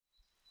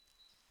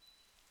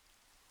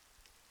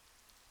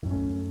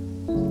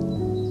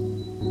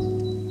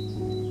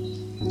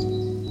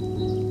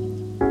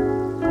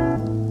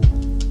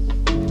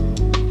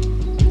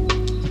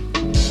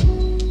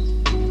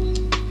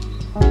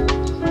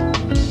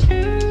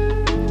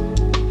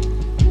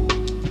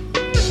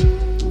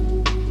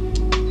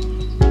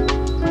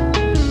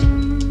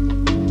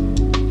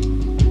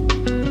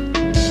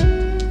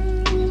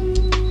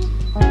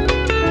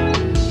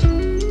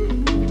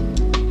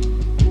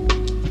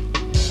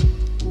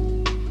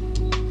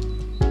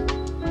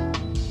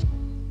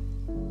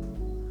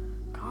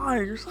God,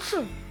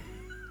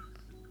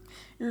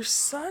 you're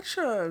such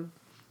a.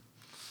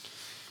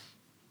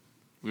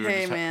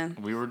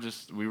 We were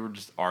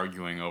just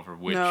arguing over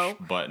which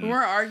button. We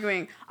weren't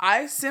arguing.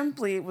 I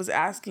simply was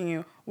asking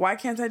you, why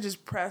can't I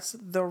just press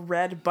the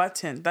red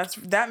button?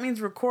 That means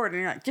record,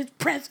 and you're like, just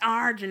press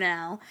R,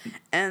 Janelle.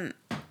 And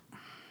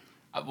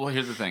well,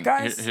 here's the thing.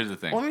 Guys, here's the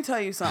thing. Let me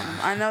tell you something.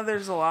 I know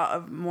there's a lot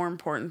of more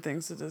important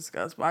things to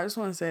discuss, but I just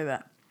want to say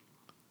that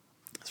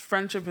this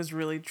friendship has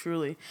really,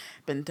 truly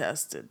been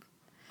tested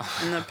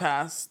in the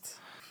past.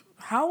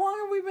 How long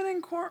have we been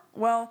in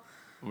Well,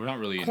 we're not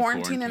really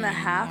quarantine in and a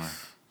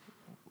half.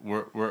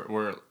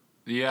 We're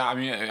yeah. I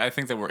mean, I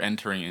think that we're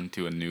entering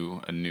into a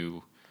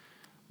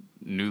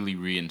newly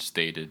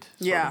reinstated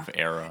sort of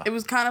era. It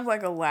was kind of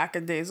like a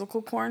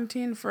lackadaisical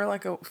quarantine for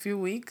like a few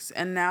weeks,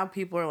 and now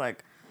people are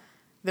like,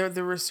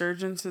 the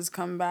resurgence has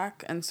come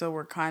back, and so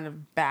we're kind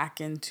of back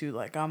into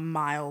like a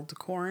mild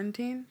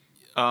quarantine.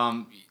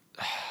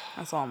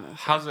 That's all I'm gonna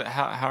say. How's it?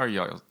 How are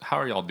y'all? How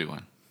are y'all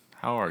doing?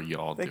 How are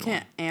y'all doing? They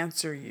can't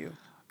answer you.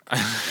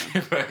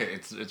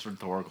 It's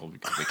rhetorical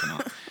because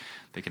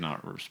they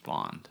cannot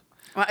respond.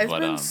 Well, it's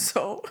been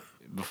so.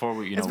 Before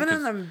we, it's been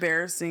an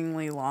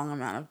embarrassingly long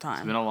amount of time.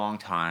 It's been a long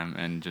time,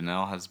 and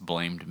Janelle has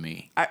blamed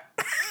me.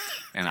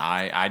 And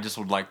I just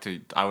would like to.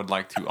 I would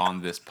like to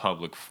on this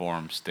public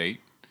forum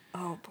state.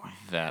 Oh boy.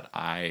 That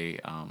I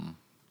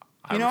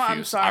refuse.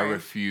 I'm sorry. I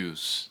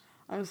refuse.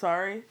 I'm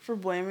sorry for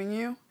blaming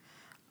you.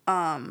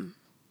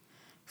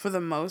 For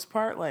the most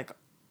part, like,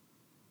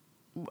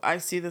 I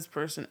see this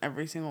person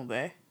every single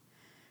day.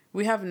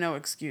 We have no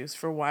excuse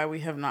for why we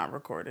have not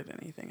recorded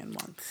anything in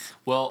months.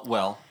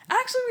 Well.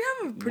 Actually, we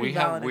have a pretty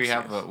valid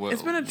excuse.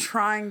 It's been a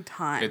trying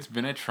time. It's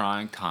been a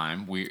trying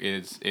time.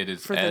 It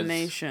is for the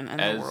nation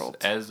and the world.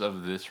 As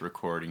of this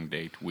recording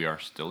date, we are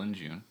still in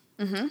June.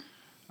 Mm-hmm.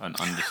 An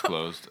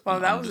undisclosed. Well,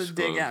 that was a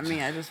dig at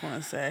me. I just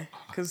want to say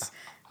because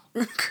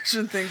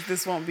Christian thinks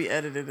this won't be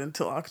edited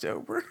until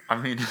October. I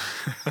mean,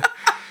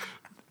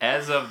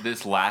 as of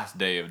this last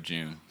day of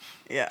June.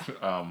 Yeah.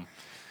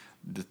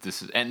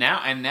 This is and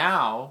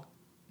now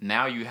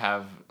you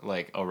have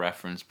like a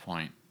reference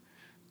point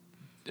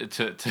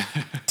to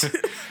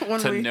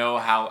know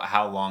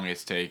how long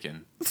it's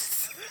taken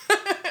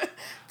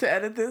to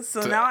edit this.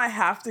 So now I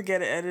have to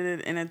get it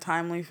edited in a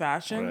timely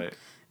fashion. Right.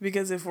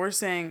 Because if we're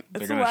saying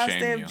it's the last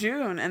day of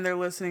June and they're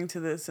listening to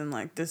this in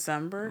like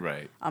December,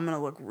 right, I'm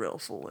gonna look real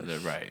foolish.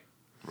 Right.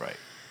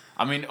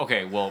 I mean,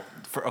 okay, well,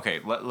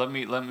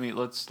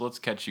 let's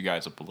catch you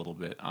guys up a little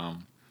bit.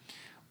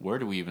 Where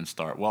do we even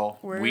start? Well,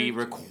 we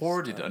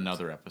recorded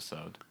another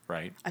episode,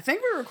 right? I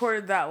think we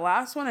recorded that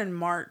last one in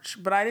March,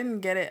 but I didn't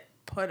get it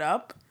put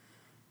up.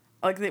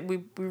 Like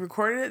we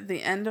recorded it at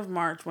the end of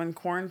March when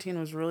quarantine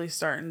was really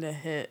starting to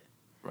hit.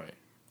 Right.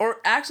 Or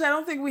actually, I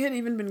don't think we had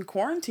even been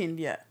quarantined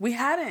yet. We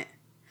hadn't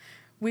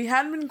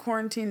been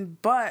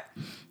quarantined, but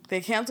they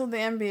canceled the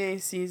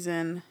NBA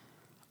season.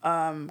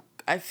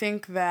 I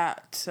think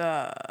that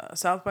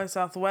South by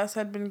Southwest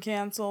had been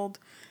canceled.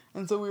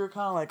 And so we were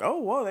kind of like, oh,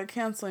 whoa, they're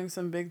canceling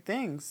some big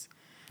things.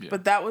 Yeah.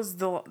 But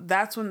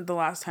that's when the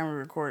last time we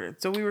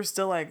recorded. So we were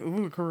still like,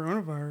 ooh,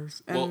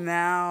 coronavirus. And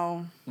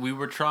now we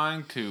were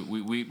trying to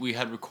we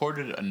had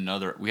recorded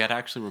another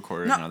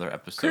another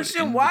episode.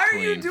 Christian, why are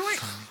you doing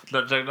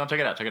No, check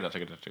it out.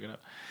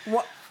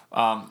 What?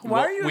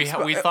 Why are you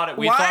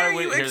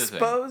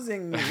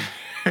exposing me?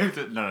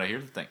 No,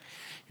 here's the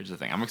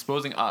thing. I'm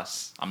exposing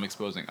us.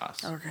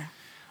 Okay.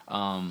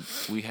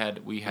 We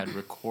had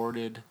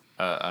recorded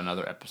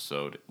another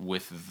episode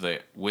with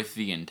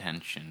the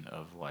intention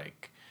of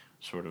like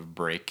sort of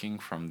breaking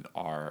from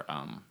our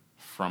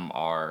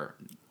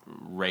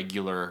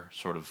regular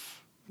sort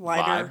of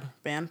lighter vibe.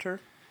 Banter.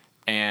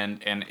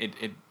 And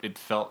it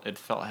felt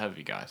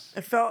heavy, guys.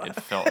 It felt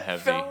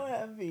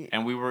heavy.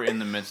 And we were in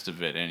the midst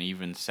of it, and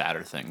even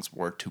sadder things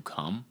were to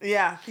come.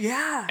 Yeah.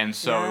 And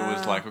so it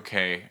was like,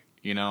 okay,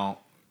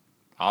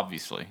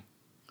 obviously,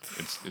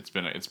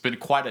 it's been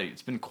quite a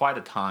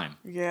time.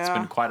 Yeah. It's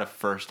been quite a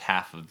first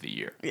half of the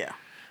year. Yeah.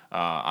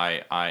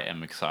 I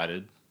am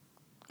excited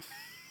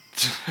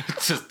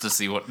just to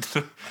see what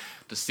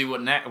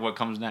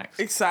comes next.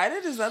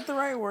 Excited? Is that the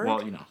right word?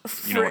 Well, you know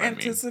for what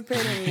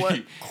anticipating I mean.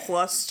 what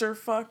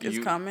clusterfuck is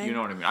coming. You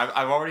know what I mean. I've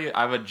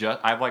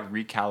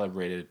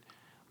recalibrated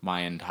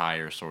my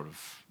entire sort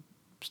of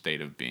state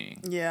of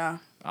being. Yeah.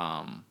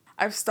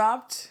 I've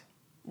stopped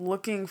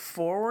looking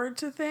forward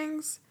to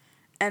things,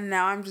 and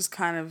now I'm just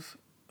kind of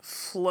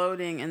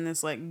floating in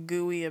this like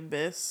gooey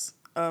abyss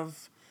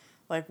of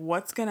like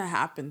what's gonna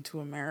happen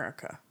to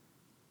America.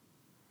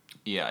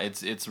 Yeah,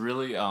 it's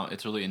really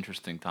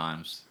interesting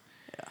times.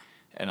 Yeah.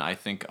 And I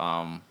think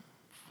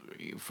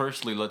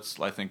firstly let's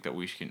talk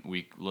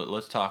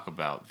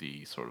about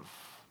the sort of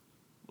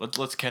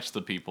let's catch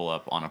the people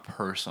up on a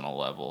personal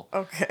level.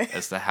 Okay.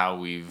 As to how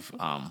we've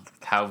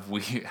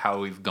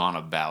gone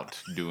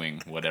about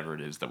doing whatever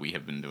it is that we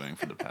have been doing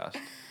for the past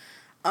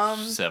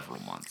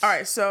several months. All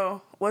right,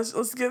 so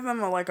let's give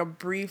them a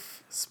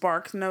brief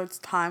Spark Notes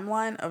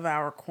timeline of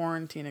our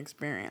quarantine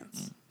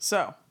experience.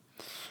 So,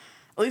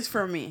 at least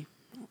for me,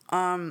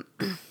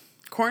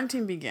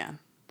 quarantine began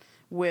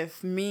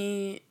with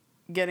me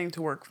getting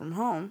to work from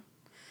home,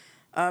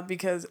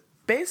 because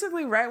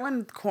basically right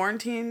when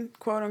quarantine,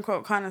 quote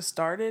unquote, kind of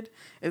started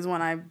is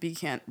when I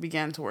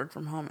began to work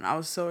from home, and I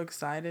was so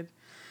excited.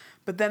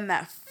 But then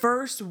that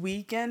first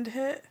weekend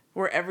hit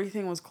where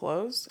everything was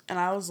closed, and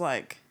I was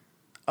like,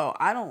 oh,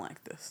 I don't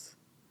like this.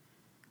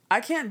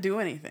 I can't do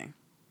anything.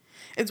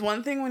 It's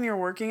one thing when you're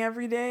working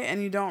every day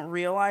and you don't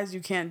realize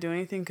you can't do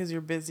anything because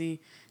you're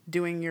busy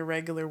doing your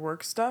regular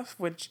work stuff,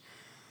 which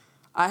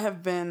I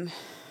have been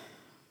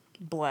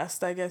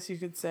blessed, I guess you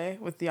could say,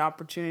 with the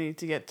opportunity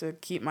to get to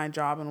keep my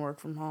job and work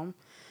from home.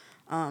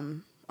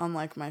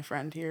 Unlike my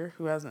friend here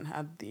who hasn't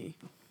had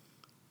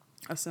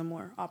a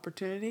similar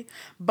opportunity.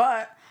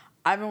 But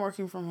I've been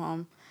working from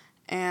home,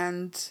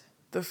 and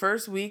the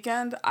first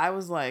weekend I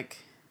was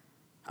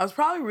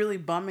probably really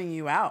bumming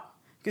you out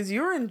because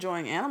you were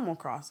enjoying Animal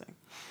Crossing.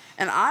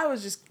 And I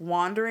was just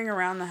wandering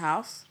around the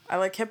house.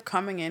 I kept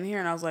coming in here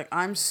and I was like,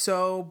 I'm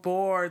so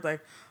bored.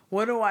 Like,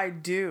 what do I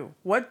do?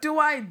 What do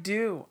I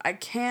do? I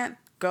can't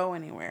go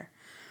anywhere.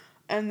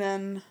 And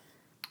then...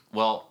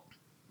 Well,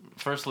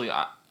 firstly,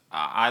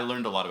 I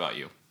learned a lot about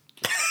you.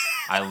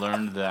 I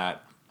learned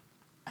that,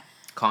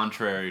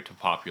 contrary to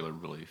popular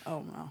belief,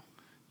 oh no,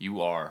 you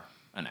are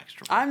an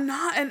extrovert. I'm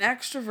not an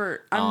extrovert.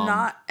 I'm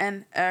not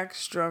an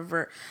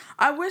extrovert.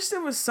 I wish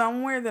there was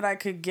somewhere that I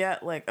could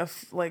get like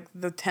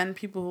the 10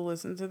 people who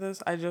listen to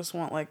this. I just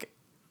want like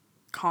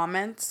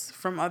comments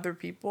from other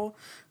people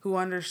who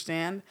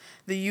understand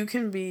that you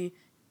can be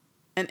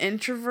an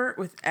introvert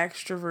with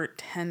extrovert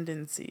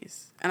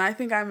tendencies. And I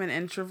think I'm an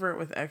introvert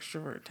with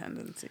extrovert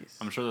tendencies.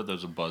 I'm sure that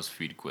there's a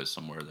BuzzFeed quiz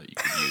somewhere that you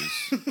could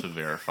use to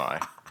verify.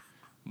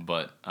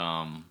 But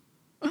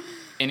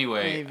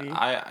anyway, Maybe.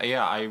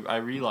 I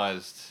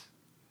realized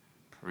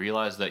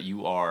that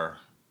you are,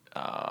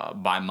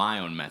 by my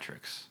own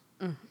metrics,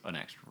 an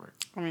extrovert.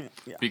 I mean,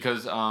 yeah.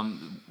 Because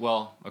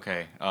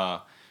okay.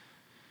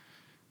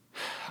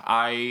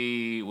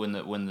 When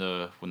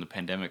the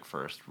pandemic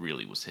first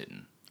really was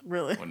hitting,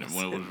 Really? when it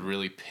was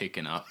really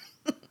picking up,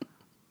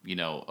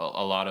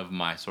 a lot of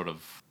my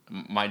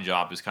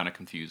job is kind of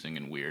confusing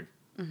and weird.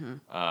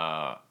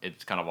 Mm-hmm.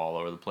 It's kind of all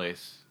over the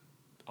place.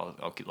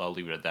 I'll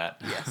leave it at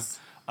that. Yes.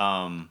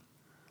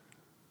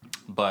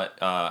 But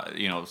a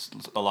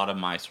lot of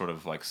my sort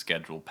of like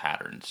schedule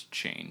patterns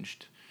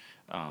changed,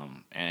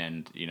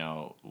 and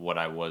what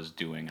I was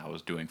doing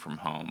from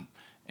home,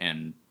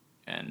 and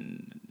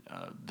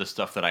the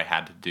stuff that I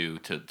had to do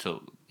to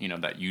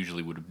that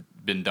usually would have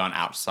been done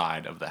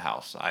outside of the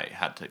house, I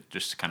had to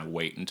just kind of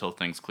wait until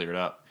things cleared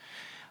up.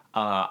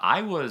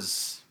 I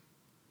was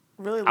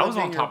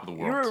on top of the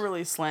world. You were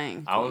really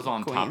slaying. I was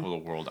on top of the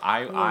world.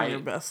 Your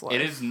best life.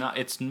 It is not.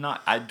 It's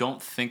not. I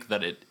don't think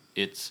that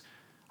it's.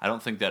 I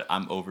don't think that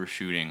I'm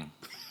overshooting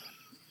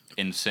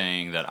in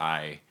saying that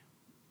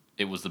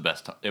it was the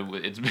best.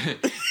 It's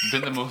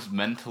been the most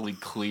mentally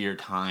clear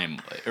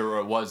time, or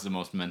it was the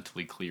most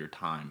mentally clear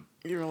time.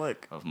 You're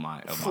like of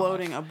my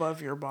floating life.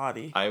 Above your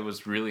body. I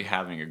was really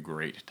having a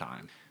great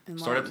time.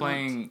 Started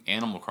playing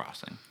Animal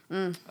Crossing,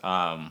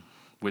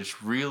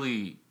 which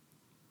really,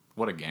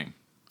 what a game.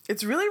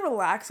 It's really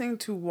relaxing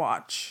to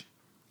watch.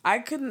 I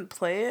couldn't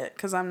play it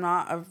because I'm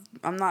not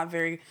a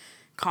very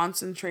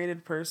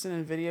concentrated person,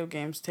 and video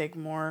games take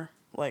more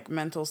like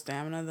mental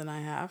stamina than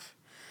I have.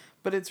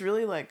 But it's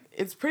really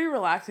it's pretty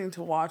relaxing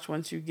to watch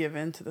once you give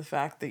in to the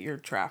fact that you're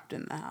trapped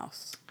in the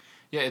house.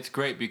 Yeah, it's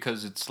great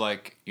because it's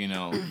like,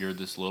 you're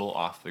this little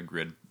off the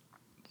grid,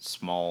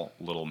 small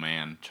little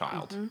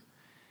child,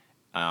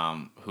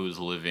 who's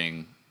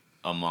living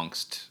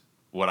amongst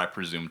what I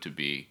presume to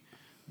be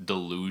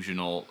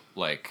delusional,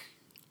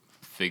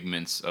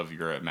 figments of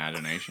your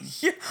imagination.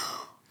 Yeah,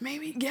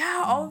 maybe.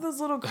 Yeah, all of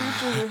those little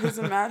creatures are his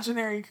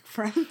imaginary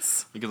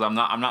friends. Because I'm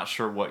not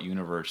sure what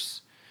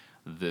universe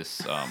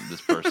this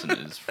person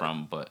is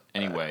from, but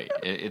anyway,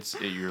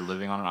 you're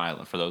living on an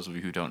island. For those of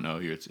you who don't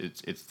know,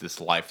 it's this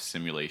life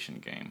simulation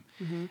game,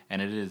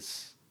 and it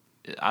is.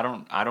 I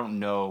don't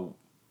know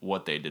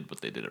what they did,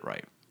 but they did it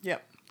right.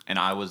 Yep. And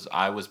I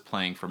was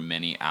playing for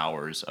many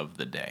hours of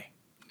the day.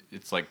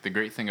 It's like the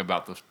great thing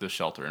about the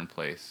shelter in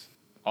place,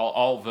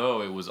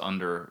 although it was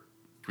under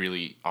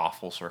really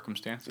awful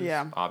circumstances.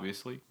 Yeah.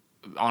 Obviously,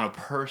 on a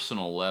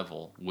personal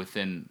level,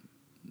 within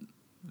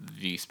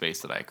the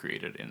space that I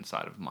created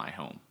inside of my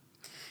home.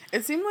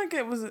 It seemed like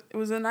it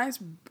was a nice.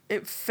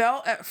 It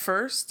felt at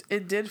first.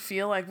 It did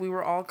feel like we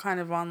were all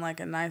kind of on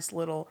a nice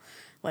little,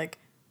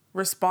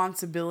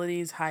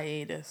 responsibilities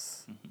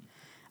hiatus. Mm-hmm.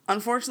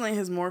 Unfortunately, it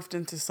has morphed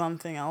into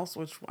something else,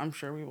 which I'm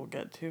sure we will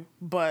get to.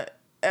 But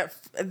at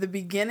the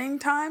beginning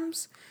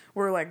times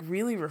were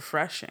really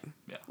refreshing.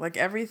 Yeah.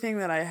 Everything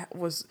that I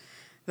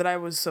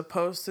was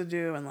supposed to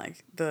do, and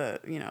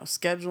the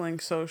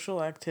scheduling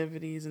social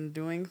activities and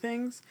doing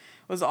things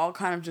was all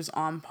kind of just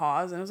on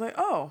pause, and it was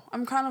oh,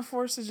 I'm kind of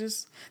forced to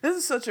just.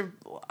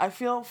 I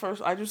feel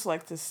first I just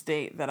like to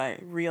state that I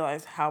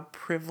realize how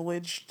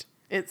privileged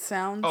it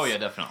sounds. Oh yeah,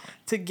 definitely.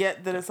 To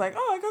get that it's like,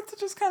 oh, I got to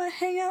just kind of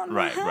hang out in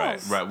my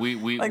house. Right.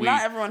 We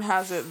not everyone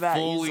has it that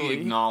fully easily.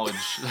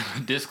 Acknowledge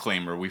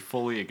disclaimer. We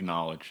fully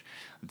acknowledge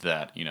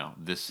that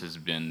this has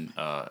been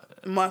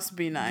must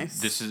be nice.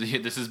 This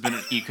has been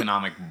an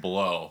economic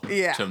blow.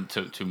 Yeah.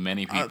 To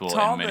many people to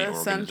all and many the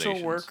organizations.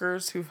 essential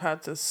workers who've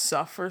had to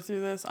suffer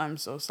through this, I'm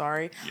so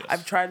sorry. Yes.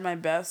 I've tried my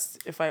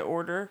best if I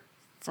order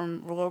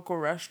from local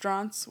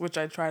restaurants, which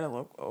I try to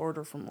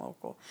order from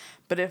local.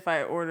 But if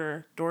I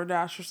order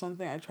DoorDash or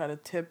something, I try to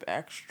tip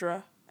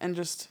extra and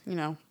just,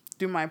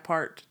 do my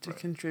part to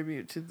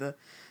contribute to the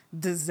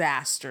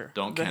disaster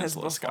Don't that has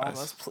cancel us, befallen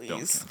guys. us, please. Don't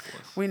cancel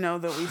us. We know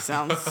that we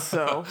sound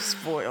so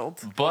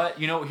spoiled. But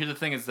here's the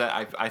thing: is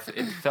that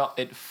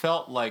it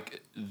felt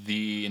like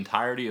the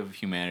entirety of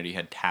humanity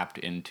had tapped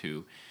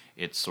into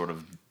its sort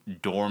of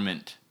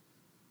dormant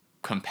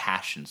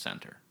compassion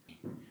center.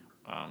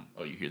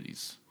 You hear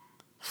these.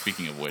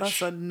 Speaking of which,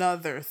 that's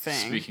another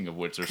thing. Speaking of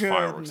which, there's Good.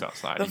 fireworks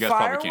outside. The You guys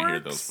probably can't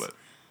hear those, but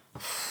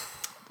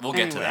we'll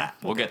get to that.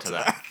 We'll get to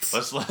that.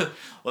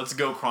 Let's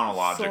go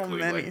chronologically.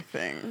 So many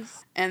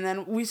things. And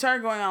then we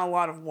started going on a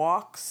lot of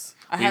walks.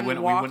 I hadn't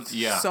walked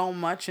so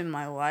much in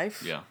my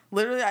life. Yeah.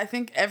 Literally, I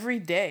think every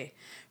day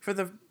for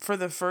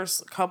the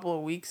first couple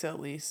of weeks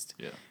at least.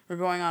 Yeah. We're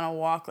going on a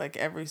walk like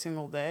every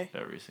single day.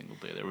 Every single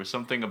day. There was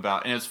something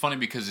about, and it's funny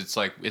because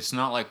it's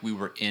not like we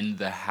were in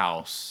the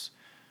house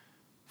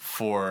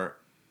for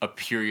a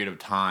period of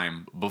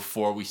time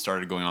before we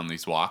started going on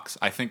these walks.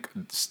 I think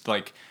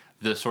like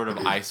the sort of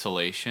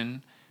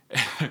isolation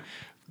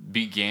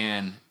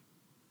began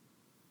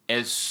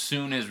as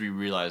soon as we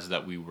realized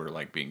that we were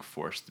like being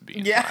forced to be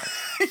inside.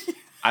 Yeah.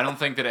 I don't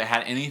think that it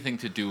had anything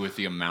to do with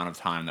the amount of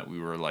time that we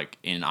were like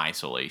in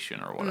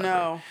isolation or whatever.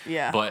 No,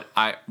 yeah. But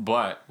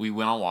we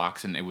went on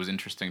walks, and it was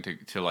interesting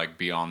to like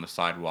be on the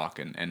sidewalk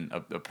and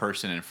a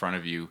person in front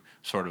of you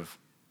sort of.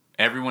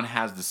 Everyone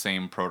has the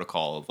same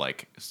protocol of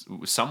like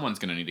someone's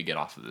gonna need to get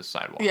off of this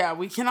sidewalk. Yeah,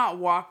 we cannot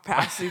walk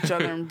past each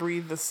other and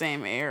breathe the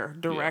same air,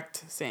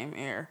 same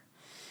air.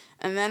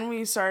 And then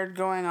we started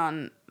going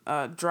on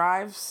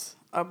drives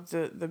up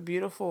the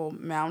beautiful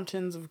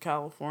mountains of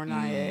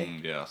California.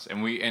 Yes,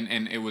 and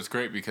it was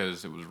great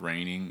because it was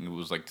raining. It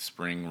was like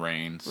spring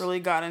rains.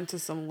 Really got into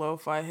some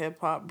lo-fi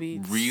hip-hop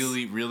beats.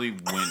 Really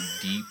went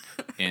deep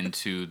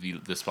into the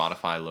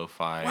Spotify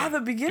lo-fi. Wow,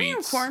 the beginning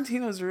beats. Of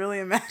quarantine was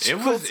really a magical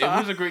time. It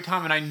was a great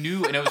time, and I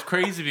knew, and it was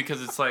crazy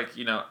because it's like,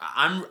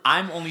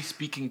 I'm only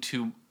speaking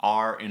to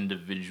our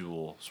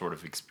individual sort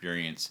of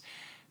experience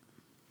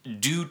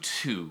due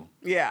to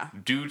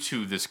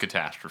this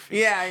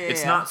catastrophe.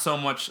 It's not so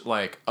much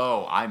like,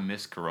 oh, I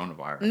miss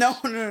coronavirus. No.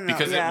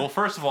 Because well,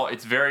 first of all,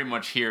 it's very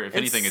much here. If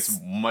anything, it's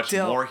much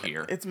more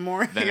here. It's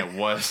more than here. it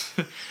was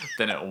at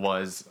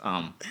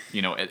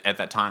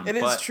that time. It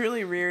is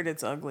truly reared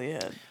its ugly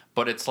head.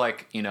 But it's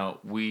like,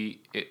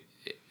 we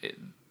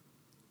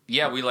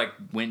like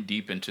went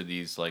deep into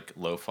these like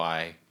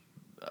lo-fi,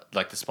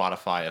 like the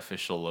Spotify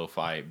official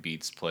lo-fi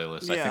beats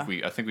playlist. Yeah.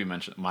 I think we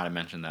might have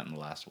mentioned that in the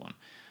last one.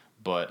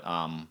 But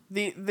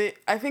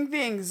I think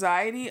the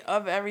anxiety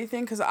of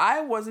everything, because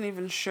I wasn't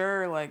even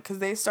sure, like, because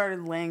they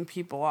started laying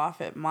people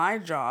off at my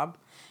job,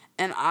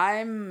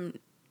 and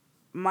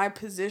my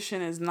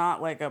position is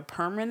not like a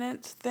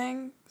permanent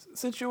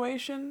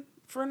situation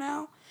for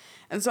now.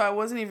 And so I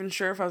wasn't even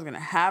sure if I was going to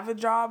have a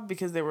job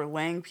because they were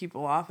laying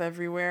people off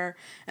everywhere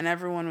and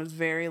everyone was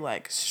very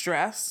like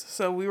stressed.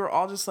 So we were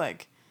all just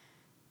like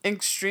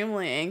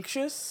extremely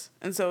anxious.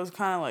 And so it was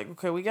kind of like,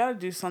 okay, we got to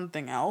do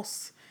something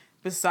else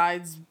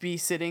besides be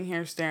sitting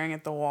here staring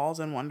at the walls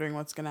and wondering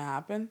what's going to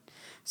happen.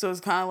 So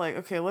it's kind of like,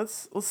 okay,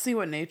 let's see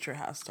what nature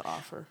has to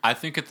offer. I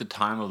think at the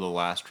time of the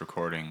last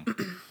recording,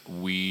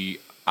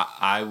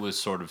 I was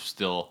sort of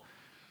still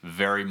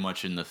very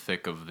much in the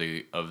thick of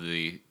the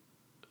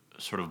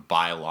sort of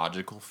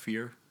biological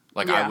fear.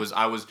 Like I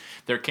was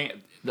there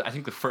came, I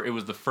think it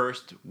was the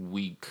first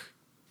week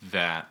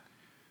that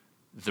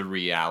the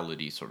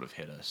reality sort of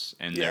hit us.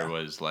 And there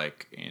was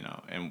like,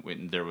 and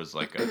when there was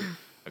like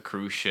a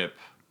cruise ship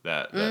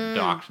that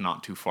docked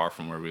not too far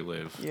from where we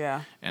live.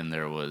 Yeah. And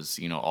there was,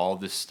 all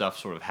this stuff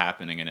sort of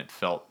happening, and it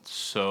felt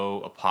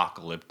so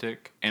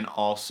apocalyptic. And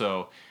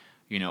also,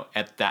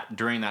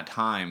 during that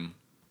time,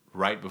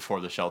 right before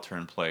the shelter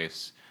in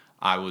place,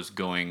 I was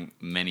going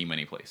many,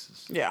 many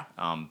places. Yeah.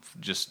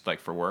 Just like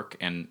for work.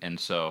 And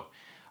so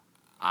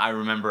I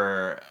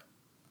remember,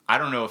 I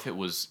don't know if it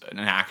was an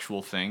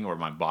actual thing or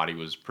my body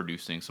was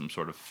producing some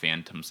sort of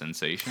phantom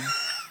sensation,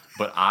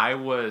 but I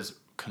was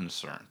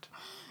concerned.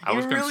 I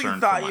was concerned. You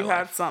really thought you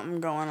had something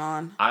going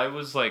on. I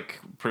was like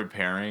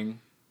preparing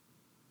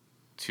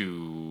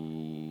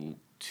to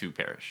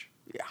perish.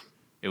 Yeah.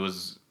 It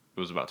was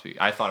about to be.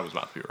 I thought it was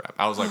about to be a wrap.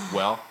 I was like,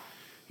 well,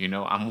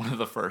 I'm one of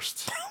the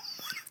first.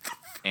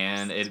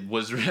 And it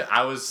was.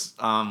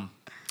 I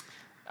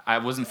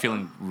wasn't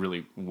feeling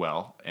really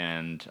well,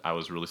 and I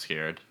was really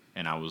scared,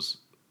 and I was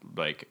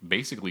like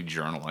basically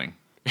journaling.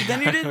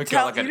 Then you didn't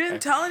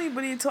tell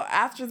anybody until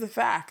after the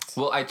fact.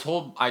 Well, I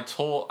told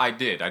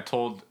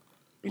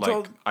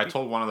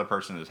one other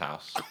person in his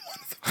house.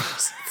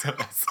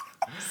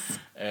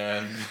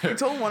 And I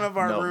told one of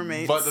our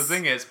roommates. But the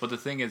thing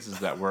is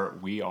that we're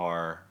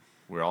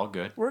all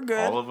good. We're good.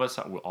 All of us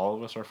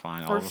are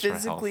fine. All of us are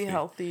physically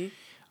healthy.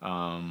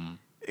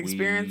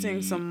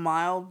 Experiencing some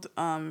mild,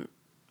 I'm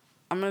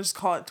gonna just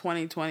call it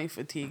 2020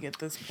 fatigue at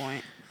this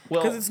point,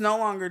 because it's no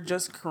longer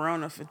just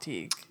Corona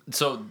fatigue.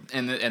 So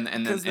and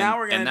now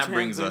we're gonna that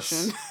brings us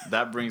to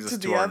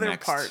the our other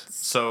next parts.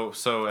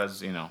 So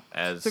as you know,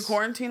 as the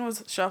quarantine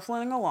was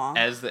shuffling along,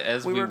 as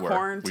we were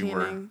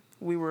quarantining,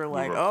 we were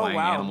like, oh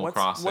wow,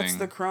 what's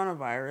the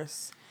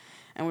coronavirus?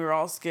 And we were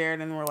all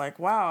scared, and we're like,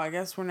 wow, I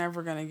guess we're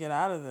never gonna get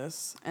out of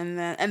this. And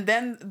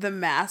then the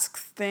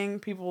masks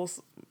thing,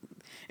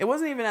 it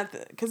wasn't even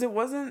because it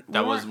wasn't.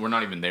 We're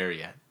not even there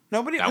yet.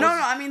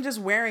 I mean just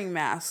wearing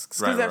masks.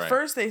 Because right. at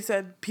first they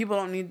said you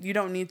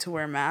don't need to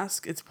wear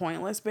masks. It's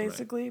pointless,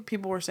 basically. Right.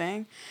 People were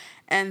saying.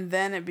 And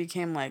then it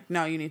became like,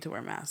 no, you need to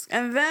wear masks.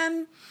 And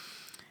then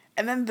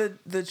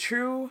the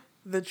true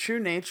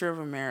nature of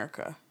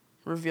America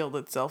revealed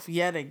itself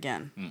yet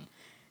again.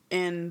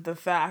 In the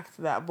fact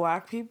that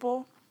Black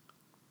people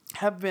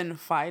have been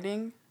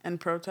fighting and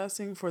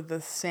protesting for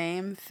the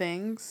same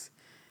things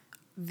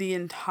the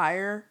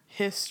entire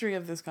history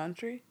of this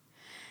country.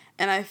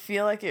 And I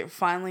feel like it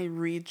finally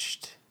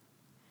reached,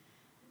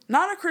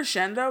 not a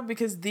crescendo,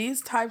 because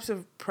these types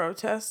of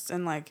protests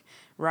and like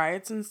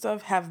riots and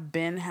stuff have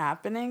been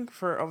happening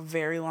for a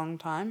very long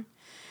time.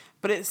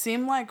 But it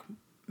seemed like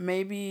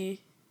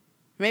maybe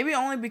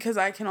only because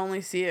I can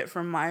only see it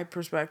from my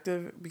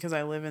perspective because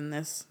I live in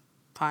this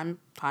time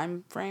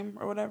frame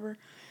or whatever.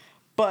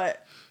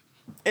 But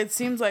it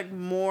seems like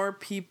more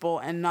people,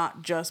 and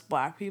not just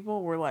Black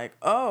people, were like,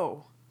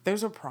 oh,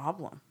 there's a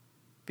problem.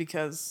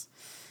 Because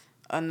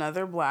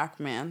another Black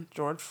man,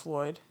 George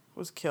Floyd,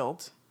 was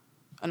killed.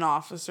 An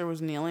officer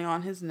was kneeling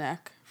on his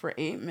neck for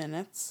 8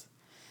 minutes,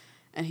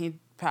 and he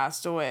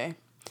passed away.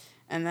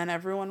 And then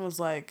everyone was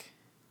like,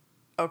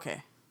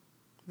 okay,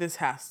 this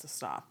has to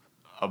stop.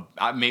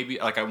 Maybe,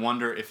 like, I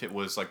wonder if it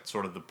was, like,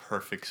 sort of the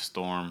perfect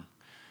storm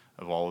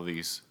of all of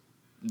this,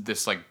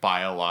 like,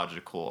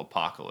 biological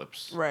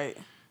apocalypse. Right.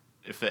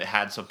 If it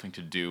had something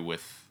to do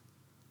with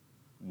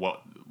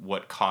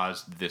what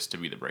caused this to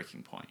be the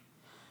breaking point.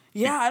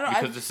 Yeah,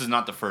 because this is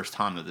not the first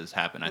time that this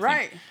happened.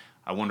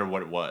 I wonder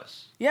what it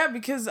was. Yeah,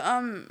 because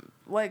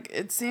like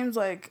it seems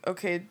like,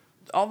 okay,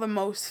 all the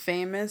most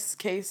famous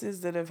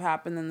cases that have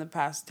happened in the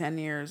past 10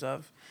 years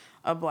of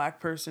a Black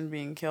person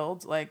being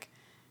killed, like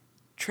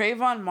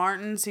Trayvon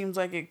Martin seems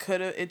like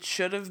it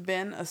should have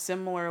been a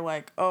similar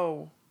like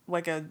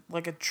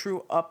a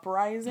true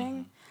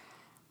uprising.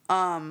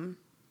 Mm-hmm.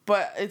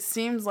 But it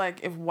seems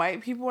like if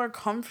white people are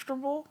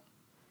comfortable,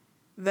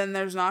 then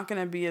there's not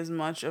going to be as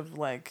much of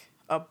like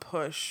a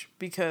push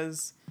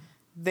because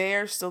they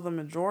are still the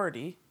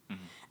majority.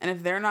 Mm-hmm. And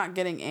if they're not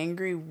getting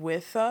angry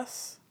with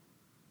us,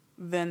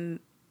 then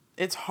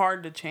it's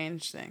hard to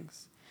change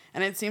things.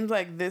 And it seems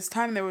like this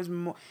time there was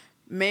more,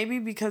 maybe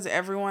because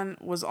everyone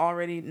was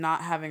already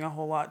not having a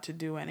whole lot to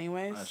do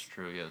anyways. That's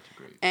true. Yeah, that's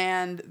great.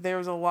 And there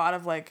was a lot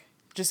of like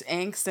just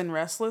angst and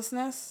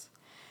restlessness.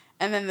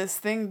 And then this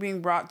thing being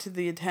brought to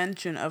the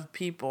attention of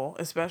people,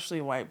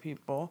 especially white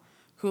people,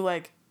 who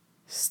like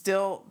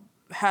still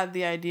had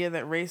the idea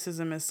that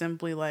racism is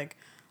simply like,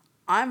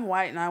 I'm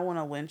white and I want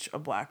to lynch a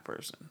Black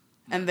person.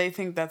 And they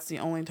think that's the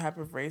only type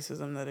of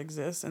racism that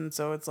exists. And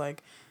so it's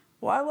like,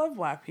 well, I love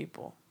Black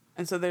people.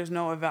 And so there's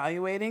no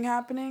evaluating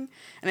happening.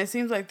 And it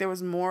seems like there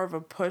was more of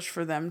a push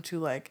for them to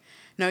like,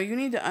 no, you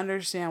need to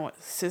understand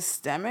what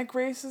systemic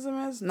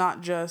racism is,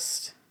 not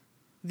just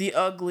the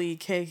ugly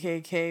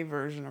KKK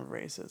version of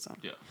racism.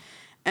 Yeah.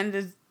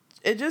 And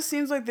it just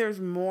seems like there's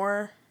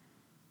more,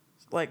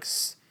 like,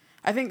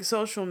 I think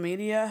social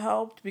media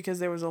helped because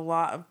there was a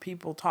lot of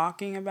people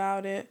talking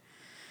about it.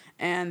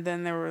 And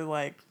then there were,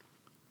 like,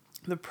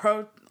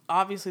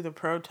 obviously the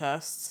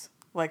protests,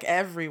 like,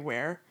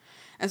 everywhere.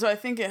 And so I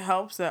think it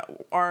helps that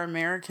our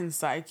American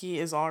psyche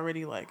is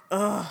already, like,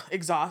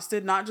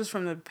 exhausted, not just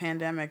from the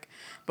pandemic,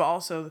 but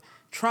also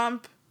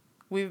Trump.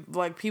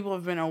 People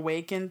have been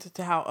awakened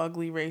to how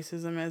ugly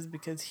racism is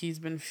because he's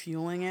been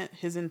fueling it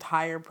his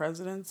entire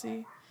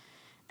presidency.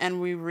 And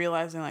we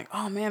realizing, like,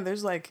 oh, man,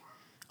 there's, like,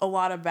 a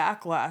lot of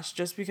backlash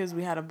just because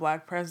we had a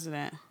Black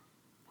president.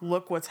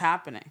 Look what's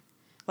happening.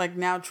 Like,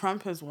 now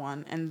Trump has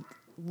won, and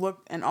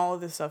all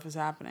of this stuff is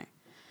happening.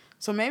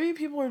 So maybe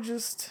people are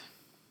just,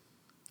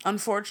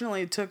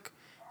 unfortunately, it took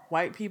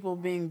white people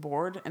being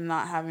bored and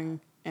not having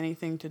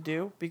anything to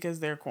do because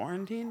they're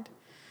quarantined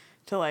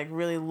to, like,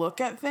 really look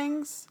at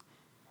things.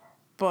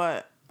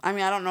 But, I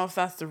mean, I don't know if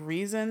that's the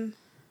reason,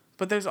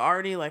 but there's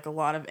already, like, a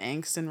lot of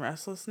angst and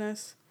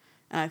restlessness,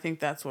 and I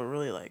think that's what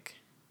really, like,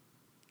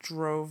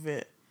 drove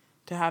it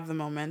to have the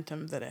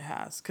momentum that it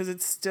has. Because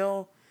it's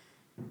still,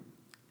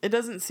 it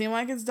doesn't seem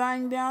like it's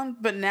dying down,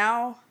 but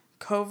now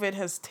COVID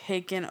has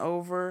taken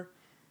over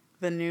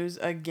the news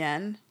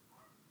again.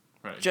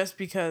 Right. Just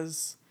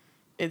because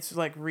it's,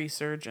 like,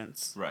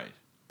 resurgence. Right.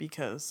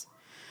 Because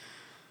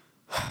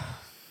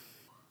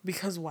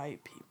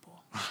white people.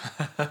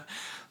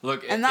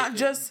 Look, and not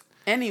just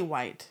any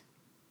white.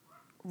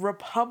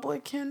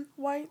 Republican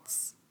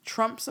whites,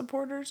 Trump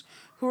supporters,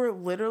 who are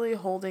literally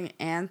holding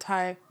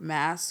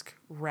anti-mask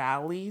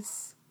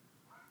rallies.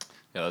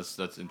 Yeah,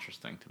 that's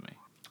interesting to me.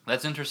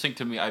 That's interesting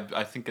to me.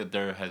 I think that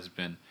there has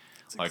been,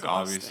 It's like,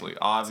 exhausting.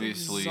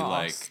 obviously,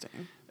 like,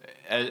 Exhausting.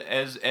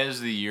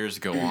 as the years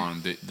go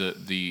on,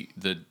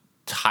 the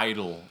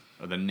title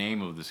or the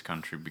name of this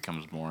country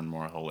becomes more and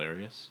more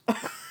hilarious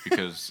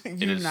because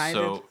it is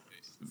so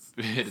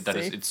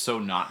it's so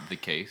not the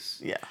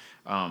case. Yeah.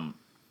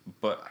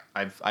 But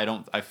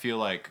I feel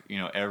like,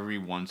 every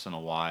once in a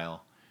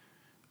while,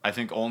 I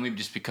think only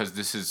just because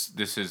this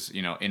is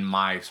in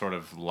my sort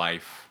of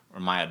life or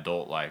my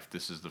adult life,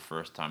 this is the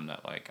first time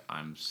that, like,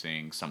 I'm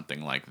seeing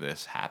something like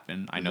this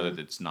happen. I know that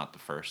it's not the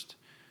first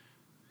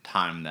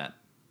time that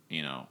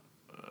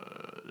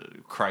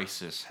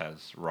crisis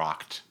has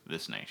rocked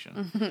this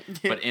nation,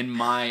 but in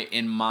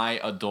my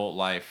adult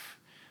life,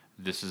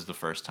 this is the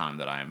first time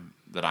that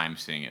I'm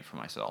seeing it for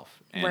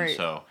myself, and Right.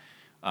 so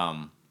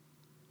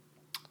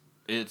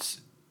it's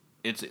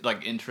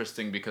like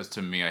interesting because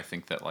to me, I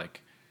think that,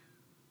 like,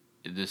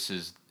 this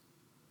is,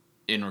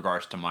 in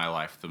regards to my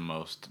life, the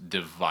most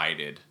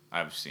divided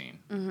I've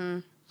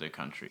seen the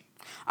country.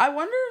 I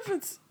wonder if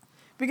it's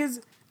because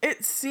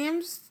it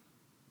seems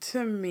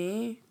to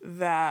me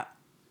that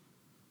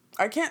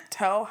I can't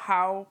tell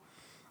how.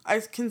 I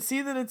can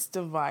see that it's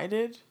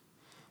divided,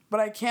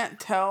 but I can't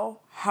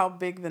tell how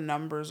big the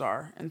numbers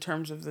are in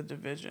terms of the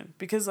division.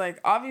 Because, like,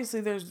 obviously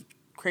there's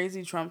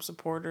crazy Trump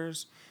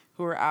supporters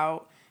who are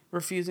out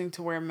refusing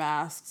to wear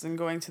masks and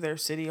going to their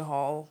city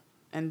hall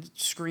and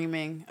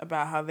screaming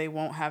about how they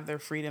won't have their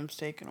freedoms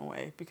taken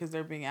away because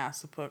they're being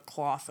asked to put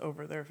cloth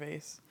over their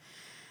face.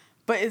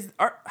 But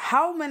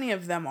how many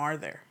of them are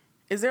there?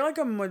 Is there, like,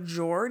 a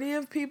majority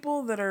of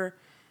people that are,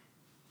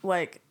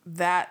 like,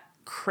 that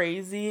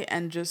crazy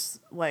and just,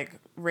 like,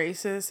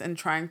 racist and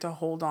trying to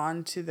hold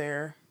on to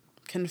their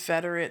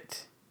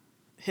Confederate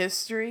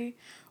history?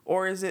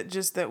 Or is it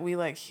just that we,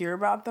 like, hear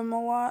about them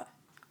a lot?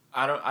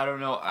 I don't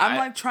know. I'm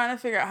like trying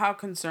to figure out how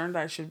concerned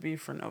I should be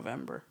for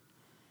November.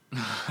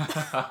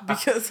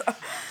 Because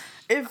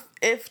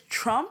if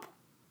Trump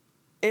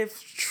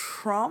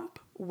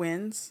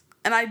wins,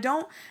 and I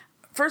don't,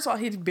 first of all,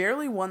 he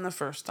barely won the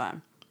first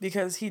time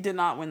because he did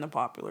not win the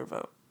popular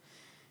vote.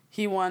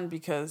 He won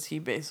because he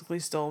basically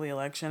stole the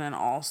election, and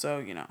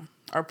also,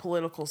 our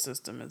political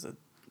system is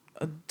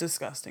a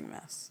disgusting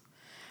mess.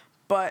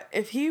 But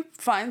if he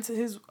finds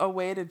a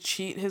way to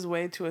cheat his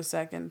way to a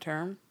second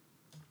term,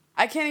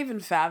 I can't even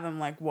fathom,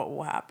 like, what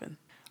will happen.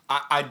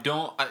 I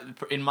don't,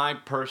 in my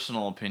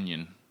personal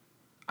opinion,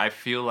 I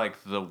feel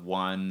like the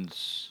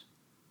ones,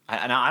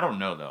 and I don't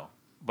know though,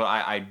 but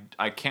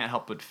I can't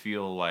help but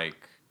feel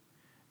like,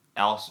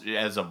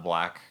 as a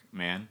black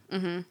man,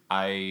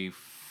 I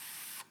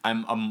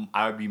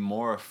would be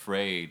more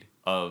afraid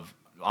of,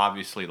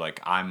 obviously, like,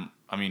 I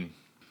mean,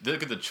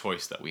 look at the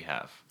choice that we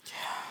have.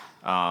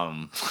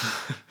 Yeah.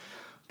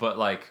 But,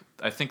 like,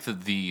 I think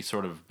that the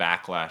sort of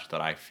backlash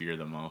that I fear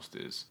the most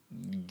is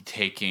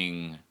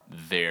taking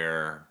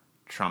their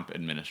Trump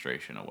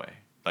administration away.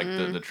 Like,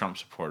 the Trump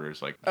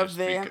supporters, like... Of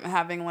them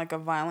having, like, a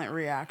violent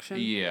reaction?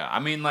 Yeah.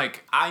 I mean,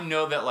 like, I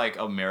know that, like,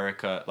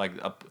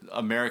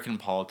 American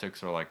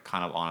politics are, like,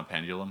 kind of on a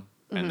pendulum.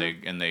 And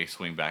they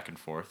swing back and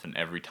forth. And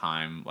every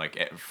time,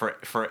 like,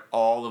 for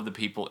all of the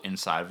people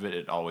inside of it,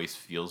 it always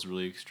feels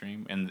really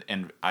extreme.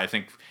 And I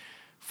think...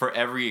 for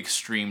every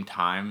extreme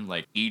time,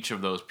 like, each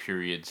of those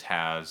periods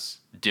has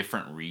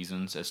different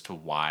reasons as to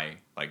why,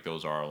 like,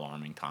 those are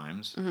alarming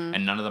times.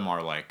 And none of them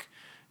are, like,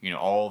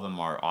 all of them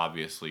are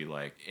obviously,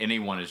 like,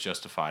 anyone is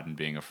justified in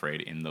being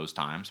afraid in those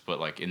times. But,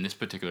 like, in this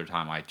particular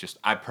time,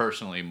 I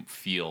personally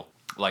feel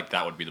like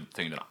that would be the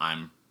thing that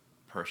I'm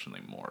personally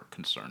more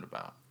concerned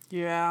about.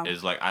 Yeah.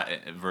 Is, like,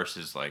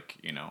 versus, like,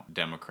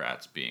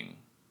 Democrats being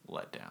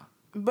let down.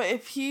 But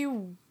if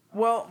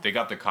they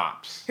got the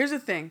cops. Here's the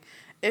thing.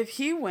 If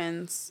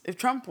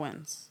Trump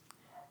wins,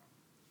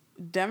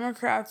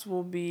 Democrats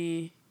will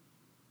be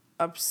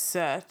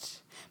upset.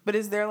 But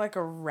is there, like,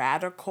 a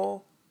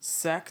radical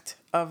sect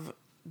of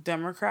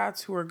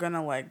Democrats who are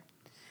gonna, like,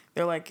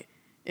 they're like,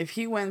 if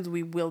he wins,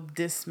 we will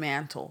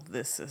dismantle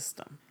this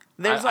system.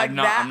 I'm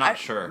not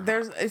sure.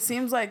 It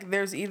seems like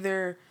there's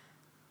either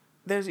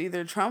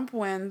Trump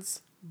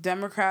wins,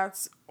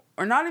 Democrats,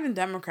 or not even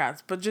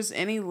Democrats, but just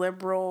any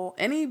liberal,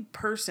 any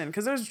person,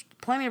 because there's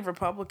plenty of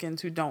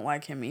Republicans who don't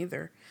like him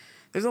either.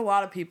 There's a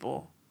lot of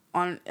people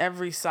on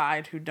every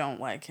side who don't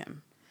like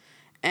him.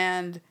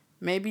 And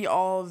maybe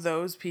all of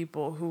those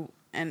people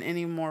and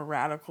any more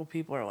radical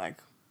people are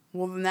like,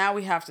 well, now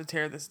we have to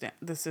tear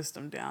the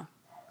system down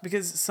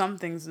because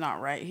something's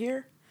not right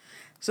here.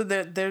 So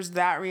there's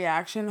that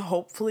reaction,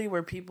 hopefully,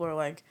 where people are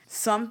like,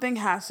 something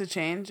has to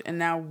change, and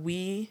now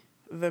we,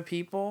 the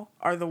people,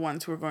 are the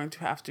ones who are going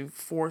to have to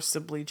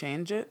forcibly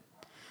change it.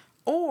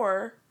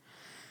 Or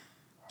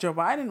Joe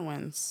Biden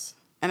wins,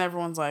 and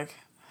everyone's like,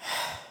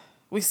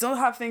 we still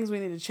have things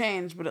we need to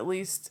change, but at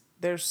least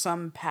there's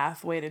some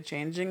pathway to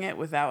changing it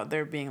without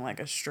there being, like,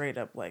 a straight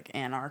up, like,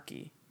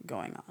 anarchy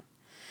going on.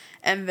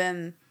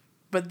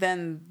 But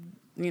then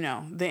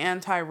the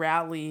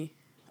anti-rally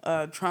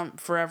Trump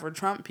forever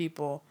Trump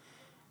people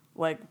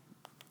like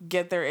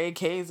get their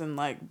AKs and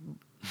like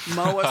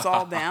mow us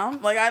all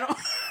down. Like I don't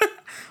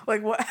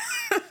like what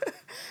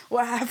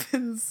what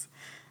happens.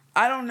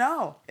 I don't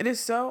know. It is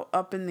so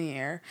up in the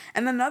air.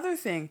 And another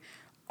thing,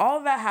 all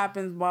of that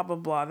happens, blah, blah,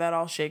 blah. That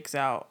all shakes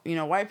out.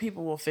 White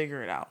people will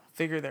figure it out,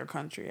 figure their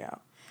country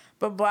out.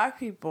 But black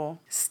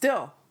people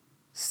still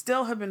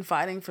have been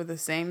fighting for the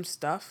same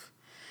stuff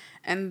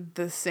and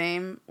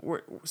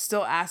we're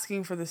still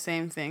asking for the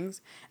same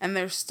things. And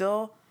they're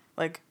still,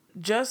 like,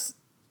 just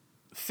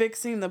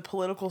fixing the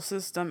political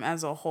system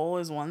as a whole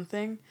is one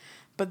thing.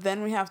 But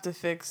then we have to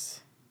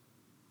fix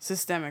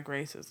systemic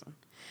racism.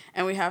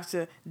 And we have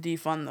to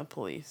defund the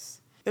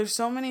police. There's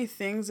so many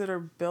things that are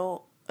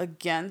built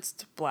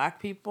against black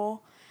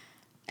people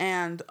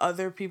and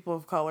other people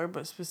of color,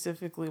 but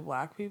specifically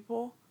black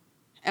people.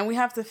 And we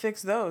have to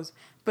fix those.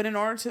 But in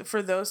order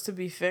for those to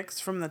be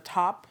fixed from the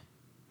top,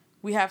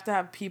 we have to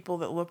have people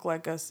that look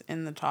like us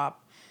in the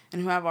top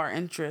and who have our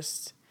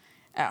interests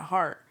at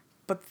heart.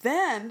 But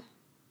then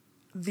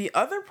the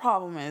other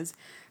problem is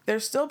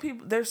there's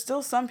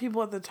still some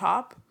people at the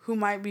top who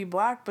might be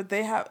black, but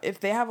if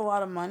they have a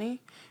lot of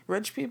money,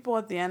 rich people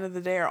at the end of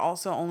the day are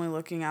also only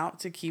looking out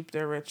to keep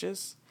their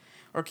riches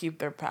or keep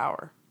their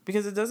power.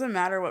 Because it doesn't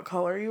matter what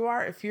color you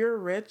are. If you're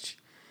rich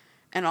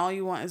and all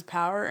you want is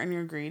power and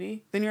you're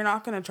greedy, then you're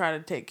not going to try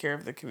to take care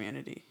of the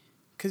community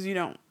because you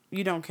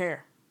don't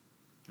care.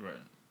 Right.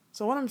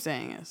 So what I'm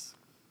saying is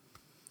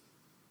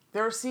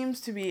there seems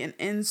to be an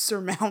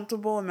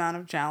insurmountable amount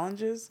of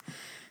challenges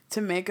to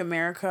make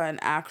America an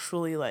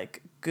actually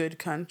like good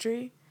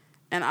country.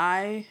 And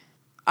I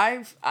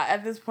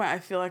at this point, I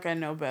feel like I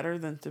know better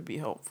than to be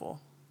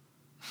hopeful.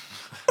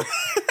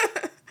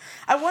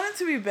 I want it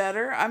to be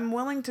better. I'm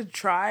willing to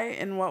try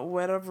in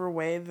whatever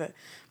way that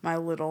my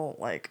little,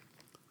 like,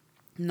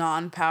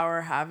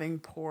 non-power having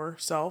poor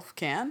self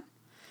can.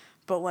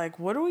 But, like,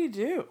 what do we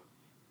do?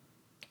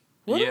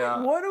 What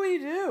do we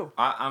do?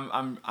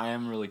 I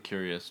am really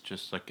curious,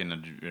 just like in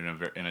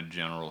a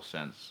general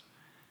sense,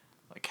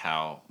 like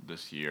how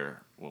this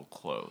year will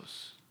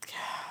close.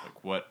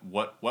 Like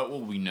what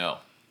will we know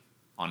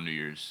on New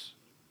Year's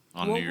Day?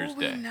 What will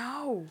we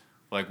know?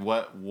 Like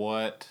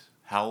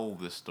how will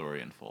this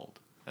story unfold?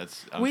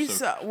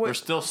 We're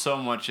still so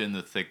much in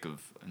the thick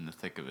of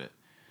it.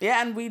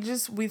 Yeah, and we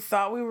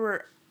thought we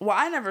were. Well,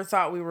 I never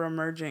thought we were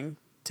emerging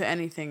to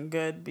anything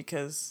good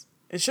because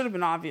it should have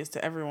been obvious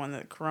to everyone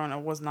that Corona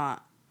was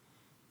not.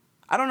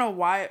 I don't know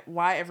why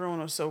everyone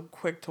was so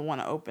quick to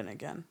want to open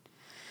again,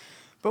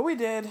 but we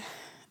did,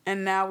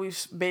 and now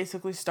we've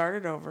basically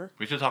started over.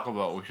 We should talk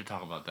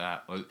about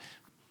that.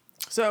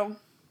 So,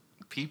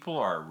 people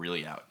are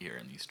really out here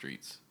in these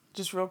streets.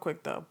 Just real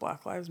quick though,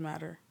 Black Lives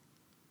Matter.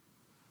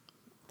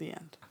 The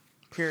end.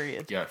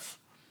 Period. Yes.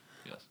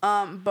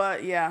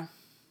 But yeah,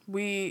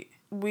 we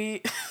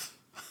we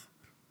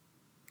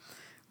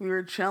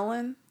were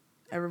chilling.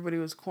 Everybody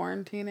was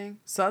quarantining.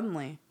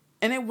 Suddenly,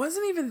 and it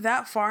wasn't even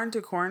that far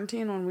into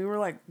quarantine when we were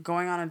like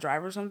going on a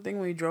drive or something.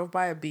 We drove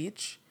by a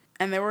beach,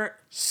 and there were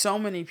so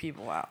many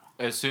people out.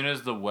 As soon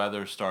as the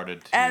weather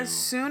started to... As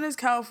soon as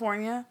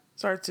California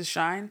started to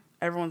shine,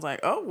 everyone's like,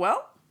 "Oh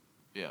well."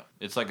 Yeah,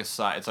 it's like the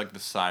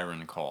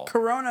siren call.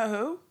 Corona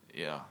who?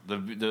 Yeah,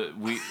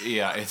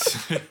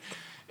 it's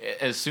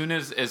as soon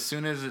as it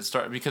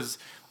started, because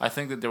I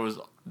think that there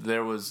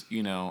was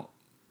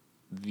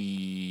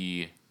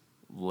the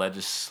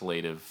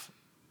legislative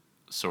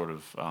sort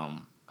of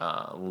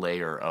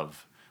layer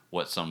of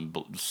what some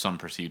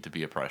perceive to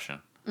be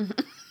oppression.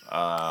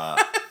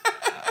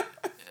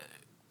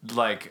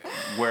 Like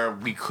where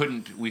we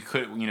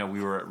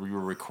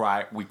were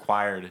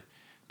required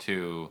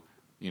to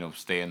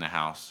stay in the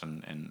house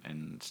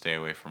and stay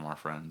away from our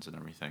friends and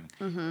everything.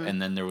 Mm-hmm.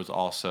 And then there was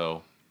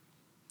also,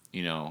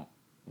 a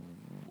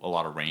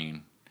lot of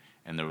rain,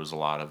 and there was a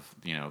lot of,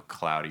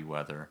 cloudy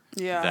weather.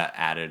 Yeah. That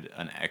added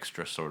an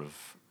extra sort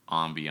of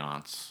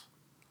ambiance.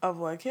 Of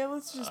like, hey,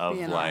 let's just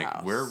be in our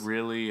house. We're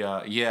really,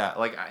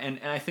 and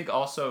I think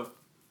also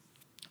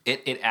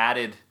it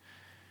added,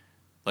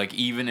 like,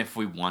 even if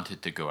we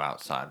wanted to go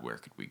outside, where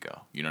could we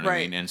go? You know what I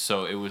mean? And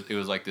so it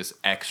was like this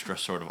extra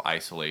sort of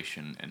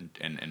isolation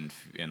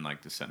and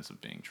like the sense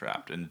of being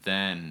trapped. And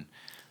then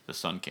the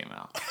sun came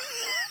out.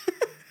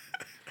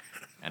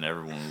 And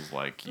everyone was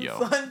like, yo.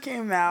 The sun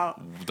came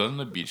out. Doesn't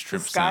the beach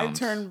trip sound... The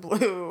sky turned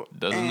blue.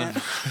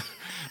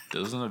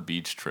 Doesn't a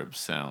beach trip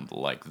sound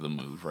like the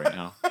mood right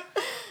now?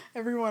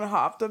 Everyone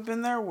hopped up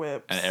in their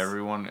whips. And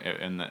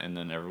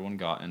then everyone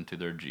got into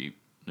their Jeep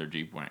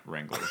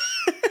Wranglers.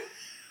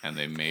 And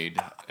they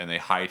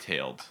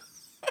hightailed,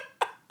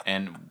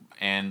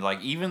 and like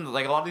even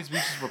like a lot of these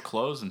beaches were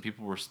closed and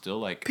people were still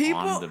like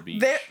on the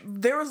beach.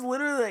 There was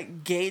literally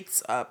like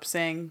gates up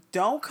saying,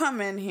 "Don't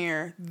come in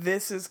here.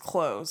 This is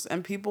closed."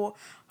 And people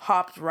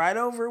hopped right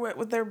over it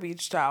with their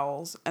beach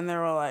towels, and they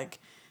were like,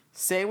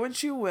 "Say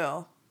what you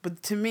will,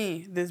 but to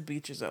me, this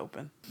beach is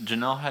open."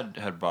 Janelle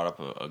had brought up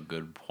a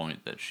good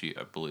point that she,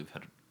 I believe,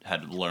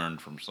 had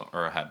learned from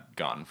had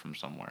gotten from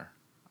somewhere.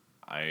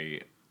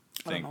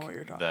 think what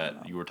you're talking that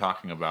about. you were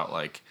talking about,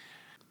 like,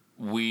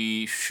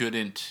 we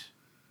shouldn't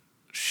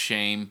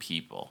shame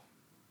people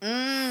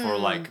for,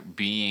 like,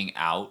 being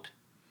out.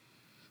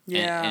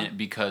 Yeah. And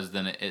because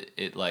then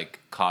it like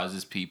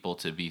causes people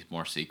to be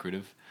more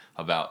secretive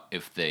about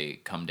if they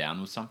come down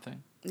with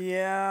something.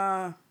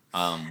 Yeah.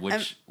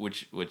 Which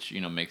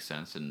makes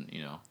sense, and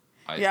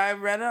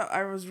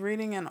I was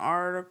reading an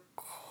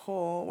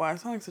article. Wow, I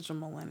sound like such a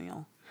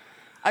millennial.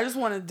 I just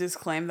want to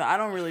disclaim that I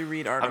don't really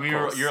read articles. I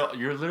mean,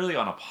 you're literally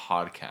on a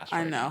podcast.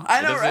 I Right know. now.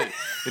 I know, right?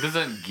 It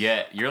doesn't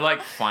get. You're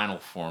like final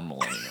form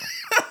millennial.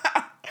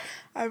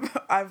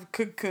 I've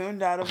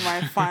cocooned out of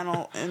my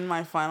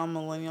final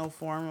millennial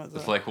form.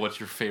 It's like, what's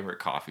your favorite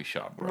coffee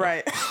shop, bro?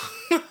 Right.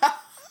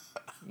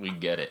 We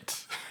get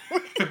it.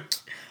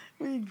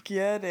 We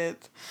get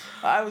it.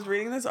 I was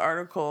reading this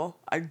article.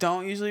 I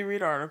don't usually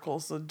read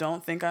articles, so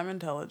don't think I'm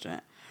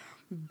intelligent.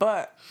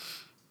 But,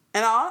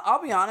 and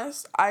I'll be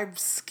honest, I've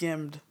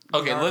skimmed.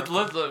 Okay, let's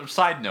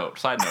side note.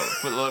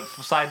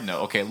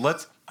 Okay,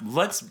 let's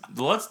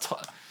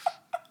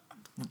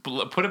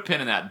put a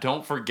pin in that.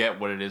 Don't forget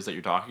what it is that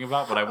you're talking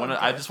about. But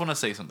I just want to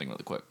say something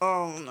really quick.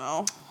 Oh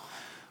no,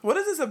 what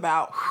is this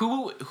about?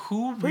 Who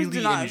really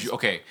enjoys?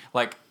 Okay,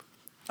 like.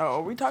 Oh,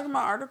 are we talking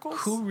about articles?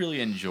 Who really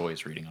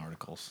enjoys reading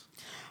articles?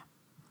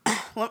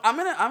 Well, I'm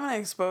gonna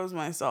expose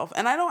myself,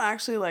 and I don't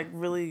actually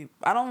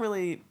I don't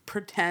really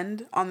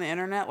pretend on the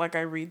internet like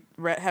I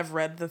have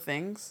read the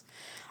things.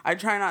 I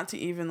try not to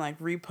even like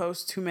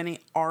repost too many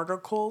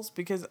articles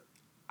because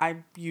I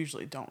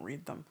usually don't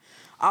read them.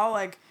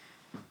 I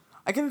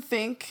can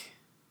think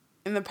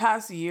in the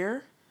past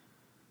year,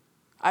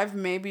 I've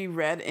maybe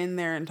read in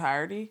their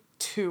entirety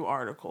 2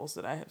 articles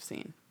that I have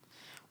seen.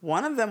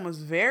 One of them was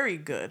very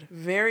good,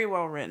 very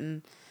well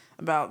written,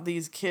 about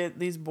these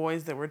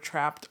boys that were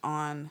trapped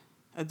on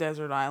a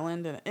desert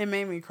island, and it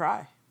made me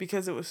cry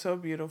because it was so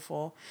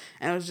beautiful,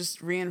 and it was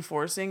just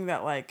reinforcing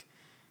that like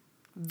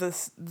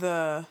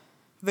the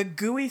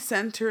gooey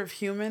center of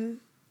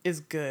human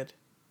is good,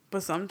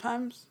 but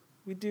sometimes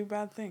we do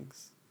bad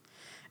things.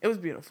 It was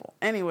beautiful.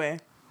 Anyway,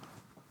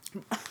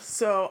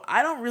 so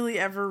I don't really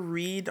ever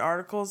read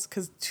articles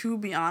because, to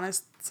be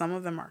honest, some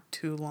of them are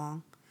too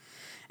long.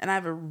 And I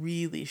have a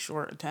really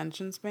short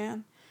attention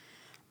span.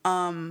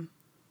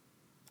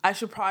 I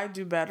should probably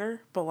do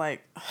better, but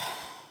like,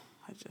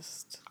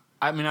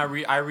 I mean,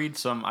 I read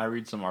some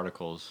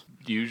articles.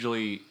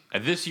 Usually,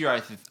 this year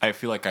I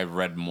feel like I've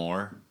read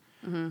more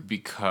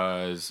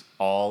because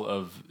all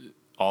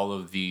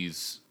of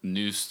these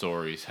news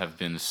stories have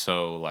been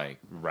so like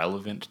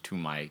relevant to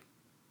my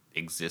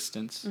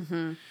existence.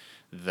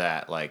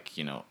 That, like,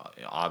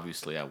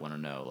 obviously I want to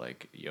know,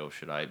 like,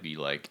 should I be,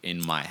 like,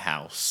 in my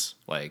house,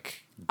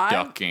 like,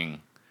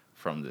 ducking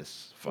from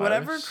this virus?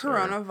 Whatever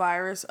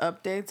coronavirus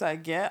updates I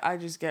get, I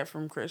just get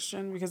from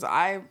Christian, because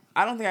I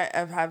don't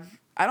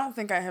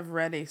think I have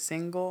read a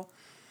single,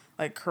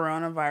 like,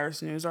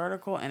 coronavirus news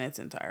article in its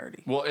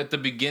entirety. Well, at the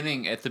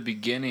beginning,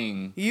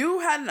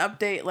 you had an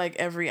update like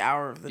every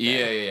hour of the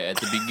day. Yeah. At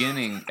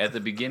the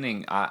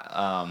beginning,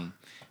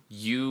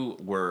 you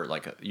were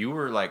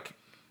like.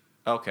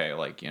 Okay,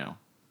 like,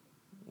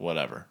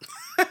 whatever.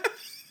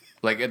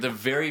 Like, at the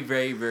very,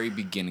 very, very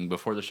beginning,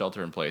 before the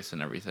shelter in place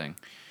and everything,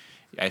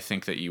 I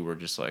think that you were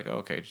just like,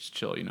 okay, just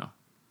chill,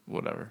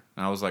 whatever.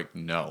 And I was like,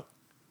 no,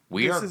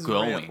 we're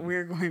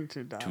going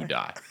to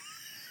die.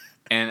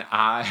 And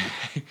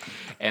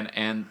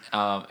and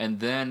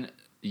then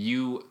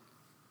you,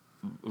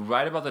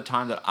 right about the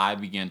time that I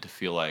began to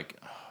feel like,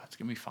 oh, it's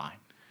going to be fine.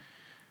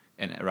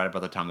 And right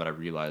about the time that I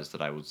realized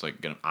that I was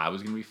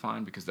gonna be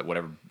fine, because that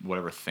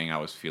whatever thing I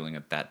was feeling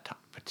at that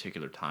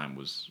particular time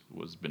was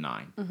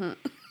benign.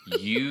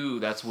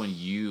 That's when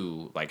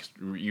you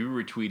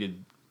retweeted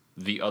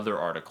the other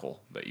article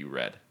that you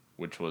read,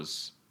 which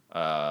was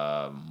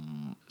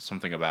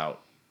something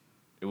about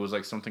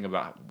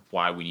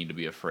why we need to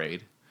be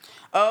afraid.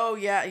 Oh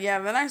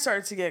yeah. Then I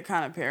started to get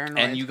kind of paranoid.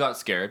 And you got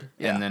scared,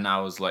 and then I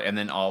was like, and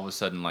then all of a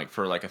sudden, like,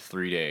 for like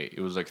it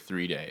was like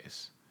 3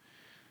 days.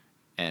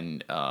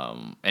 And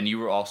you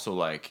were also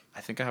like,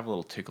 I think I have a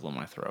little tickle in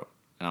my throat.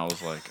 And I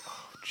was like,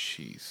 oh,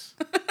 jeez.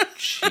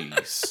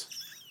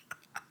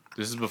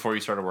 This is before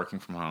you started working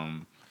from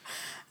home.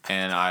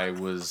 And I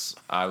was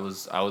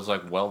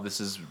like, well, this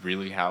is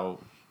really how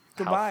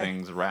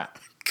things wrap.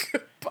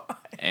 Goodbye.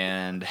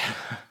 And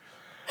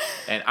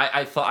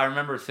I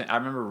remember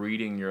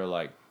reading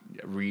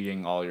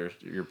reading all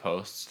your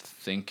posts,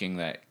 thinking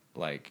that,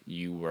 like,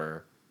 you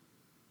were.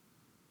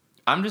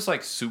 I'm just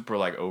like super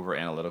like over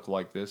analytical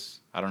like this.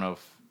 I don't know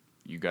if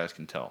you guys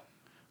can tell,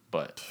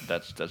 but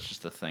that's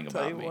just the thing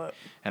about me. What.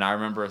 And I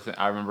remember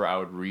I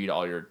would read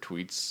all your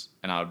tweets,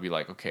 and I would be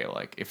like, okay,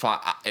 like, if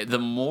the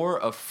more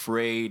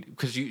afraid,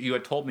 because you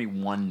had told me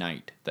one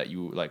night that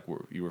you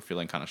were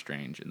feeling kind of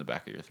strange in the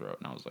back of your throat,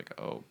 and I was like,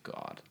 oh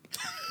God.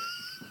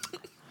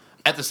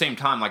 At the same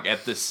time,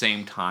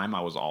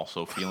 I was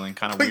also feeling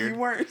kind of weird. You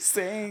weren't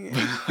saying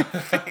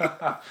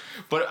it.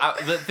 But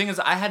the thing is,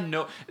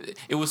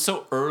 it was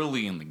so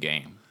early in the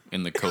game,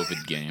 in the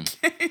COVID game,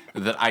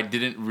 that I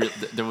didn't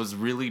there was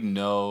really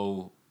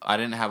no I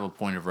didn't have a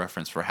point of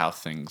reference for how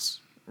things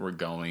were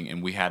going,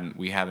 and we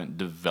haven't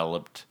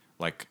developed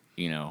like,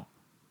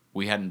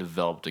 we hadn't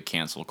developed a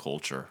cancel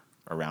culture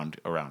around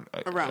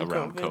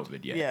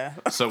COVID yet. Yeah.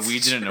 So we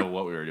didn't know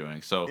what we were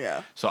doing. So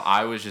Yeah. So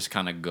I was just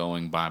kind of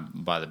going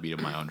by the beat of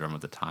my own drum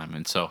at the time.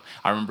 And so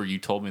I remember you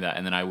told me that,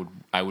 and then I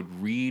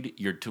would read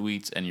your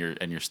tweets and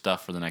your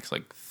stuff for the next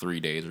like 3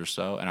 days or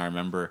so. And I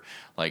remember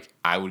like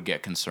I would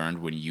get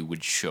concerned when you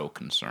would show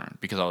concern,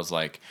 because I was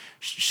like,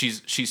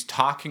 she's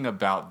talking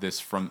about this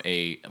from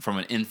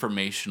an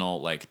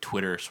informational like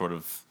Twitter sort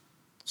of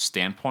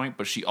standpoint,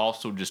 but she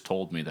also just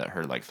told me that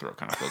her like throat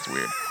kind of feels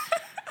weird.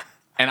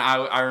 And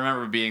I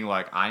remember being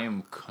like, I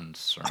am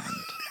concerned.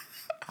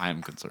 I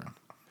am concerned.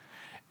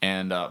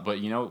 And but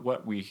you know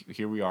what?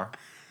 Here we are.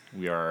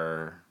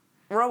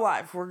 We're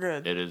alive. We're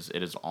good. It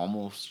is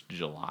almost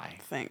July.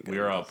 Thank We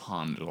are goodness.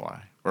 upon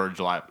July. Or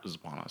July is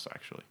upon us,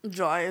 actually.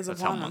 July is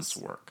That's upon how us. months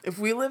work. If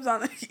we lived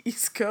on the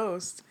East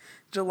Coast,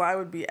 July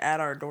would be at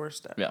our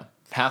doorstep. Yeah.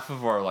 Half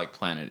of our like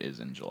planet is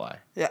in July.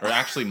 Yeah. Or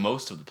actually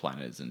most of the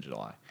planet is in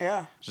July.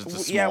 Yeah. Just a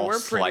small we're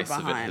pretty slice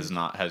behind. of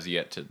it has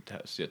yet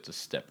to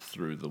step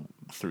through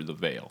the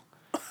veil.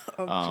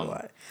 Of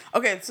July.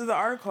 Okay, so the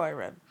article I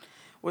read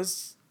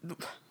was,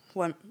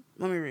 let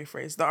me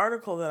rephrase. The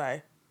article that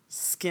I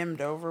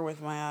skimmed over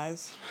with my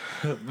eyes.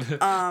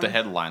 The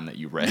headline that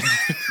you read.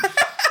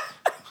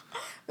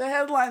 The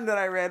headline that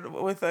I read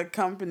with a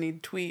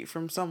accompanied tweet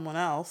from someone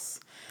else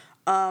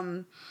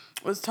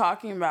was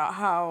talking about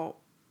how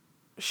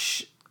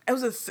it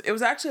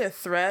was actually a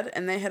thread,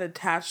 and they had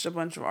attached a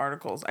bunch of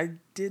articles. I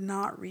did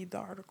not read the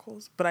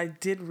articles, but I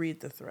did read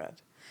the thread.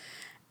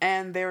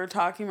 And they were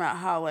talking about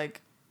how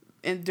like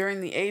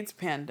during the AIDS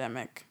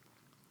pandemic,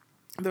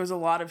 there was a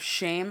lot of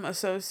shame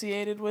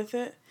associated with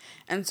it.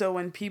 And so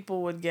when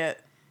people would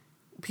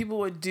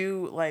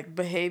do like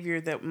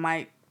behavior that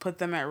might put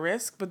them at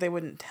risk, but they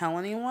wouldn't tell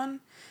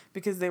anyone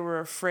because they were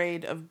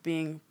afraid of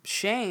being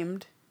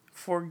shamed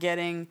for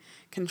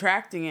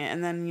contracting it.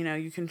 And then,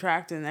 you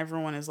contract it and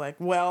everyone is like,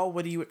 well,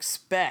 what do you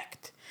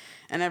expect?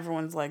 And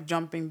everyone's like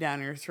jumping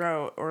down your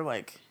throat or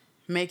like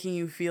making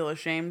you feel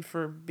ashamed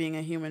for being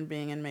a human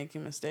being and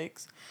making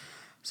mistakes.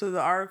 So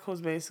the article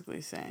is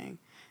basically saying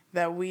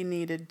that we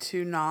needed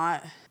to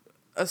not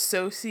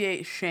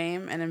associate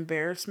shame and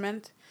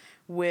embarrassment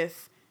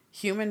with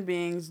human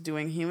beings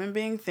doing human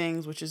being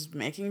things, which is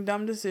making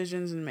dumb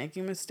decisions and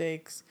making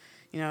mistakes.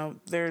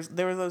 There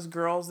were those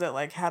girls that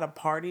like had a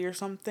party or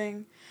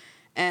something,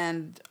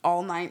 and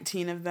all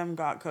 19 of them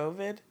got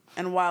COVID.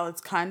 And while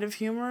it's kind of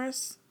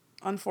humorous,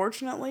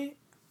 unfortunately,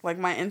 like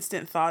my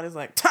instant thought is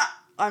like,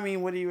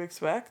 what do you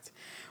expect?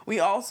 We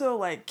also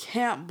like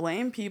can't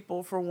blame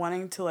people for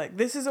wanting to like,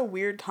 this is a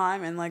weird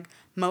time, and like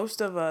most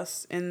of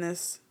us in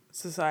this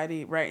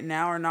society right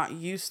now are not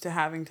used to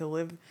having to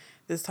live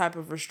this type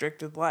of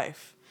restricted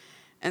life.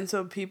 And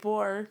so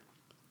people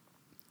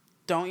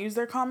don't use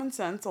their common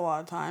sense a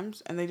lot of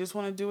times, and they just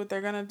want to do what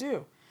they're going to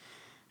do.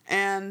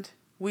 And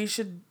we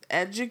should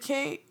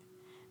educate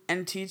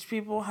and teach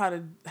people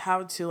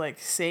how to like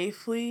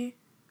safely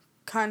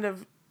kind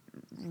of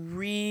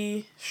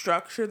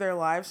restructure their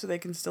lives so they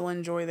can still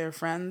enjoy their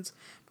friends,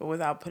 but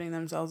without putting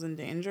themselves in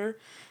danger.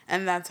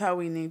 And that's how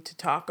we need to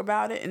talk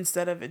about it,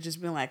 instead of it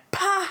just being like,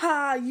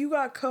 "Paha, you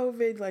got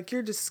COVID, like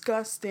you're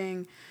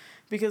disgusting."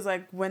 Because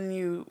like when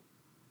you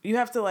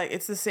have to like,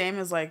 it's the same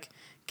as like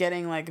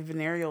getting like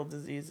venereal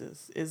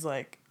diseases, is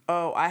like,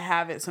 oh, I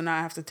have it, so now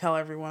I have to tell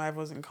everyone I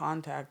was in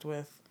contact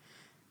with,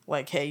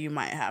 like, hey, you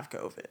might have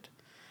COVID.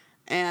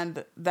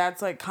 And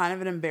that's like kind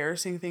of an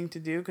embarrassing thing to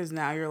do, because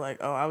now you're like,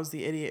 oh, I was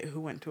the idiot who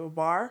went to a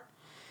bar.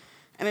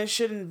 And it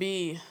shouldn't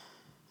be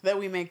that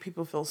we make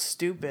people feel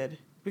stupid,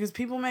 because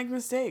people make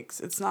mistakes.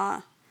 It's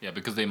not. Yeah,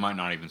 because they might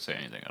not even say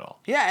anything at all.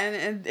 Yeah,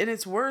 and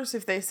it's worse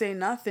if they say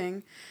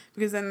nothing,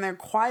 because then they're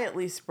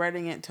quietly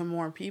spreading it to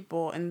more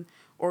people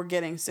or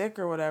getting sick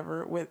or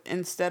whatever,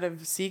 instead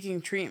of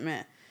seeking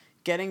treatment,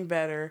 getting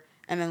better,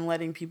 and then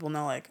letting people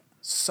know, like,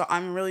 so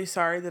I'm really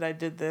sorry that I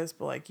did this,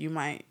 but like you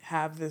might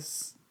have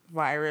this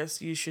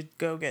virus, you should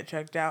go get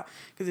checked out.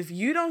 Because if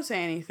you don't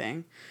say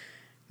anything,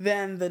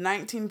 then the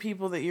 19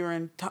 people that you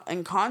were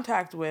in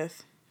contact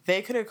with,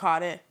 they could have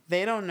caught it.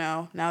 They don't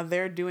know. Now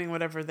they're doing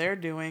whatever they're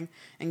doing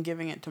and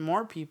giving it to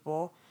more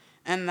people.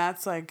 And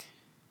that's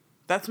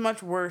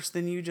much worse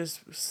than you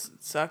just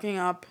sucking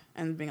up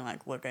and being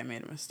like, look, I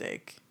made a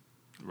mistake.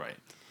 Right.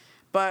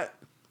 But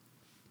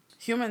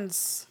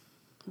humans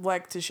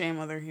like to shame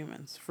other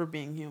humans for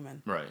being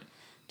human. Right.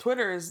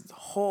 Twitter's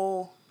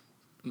whole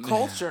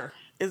culture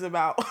is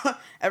about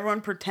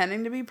everyone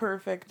pretending to be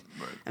perfect.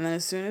 Right. And then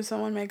as soon as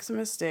someone makes a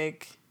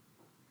mistake,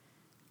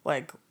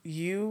 like,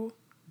 you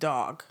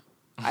dog,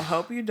 I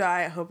hope you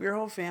die. I hope your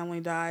whole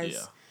family dies.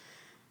 Yeah.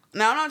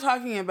 Now, I'm not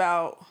talking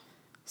about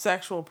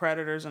sexual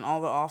predators and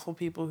all the awful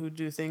people who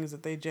do things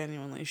that they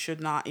genuinely should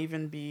not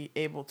even be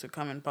able to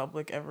come in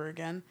public ever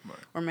again, right,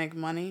 or make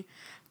money.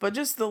 But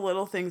just the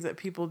little things that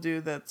people do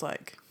that's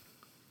like,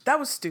 that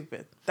was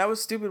stupid. That was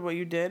stupid what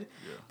you did.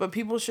 Yeah. But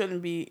people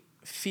shouldn't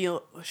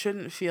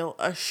feel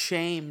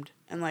ashamed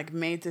and like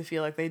made to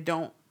feel like they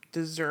don't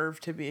deserve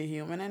to be a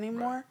human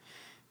anymore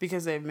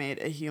because they've made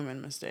a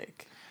human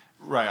mistake.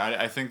 Right.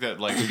 I think that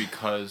like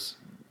because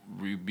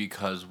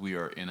we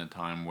are in a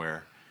time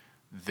where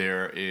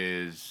there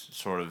is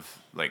sort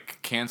of like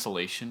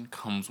cancellation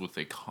comes with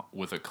a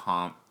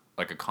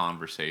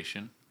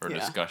conversation or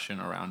discussion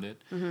around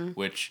it,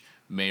 which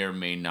may or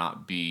may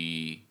not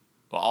be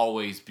will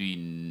always be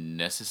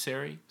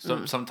necessary.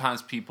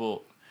 Sometimes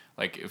people,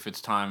 like, if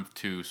it's time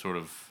to sort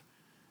of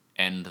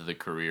end the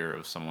career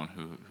of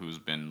someone who's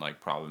been like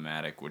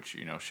problematic, which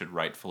should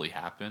rightfully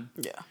happen.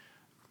 Yeah.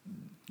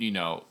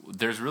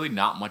 There's really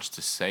not much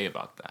to say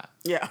about that.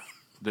 Yeah.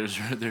 There's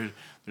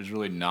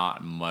really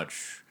not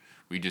much.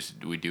 We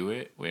do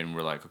it and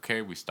we're like,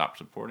 okay, we stop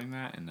supporting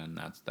that, and then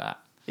that's that.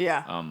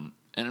 Yeah.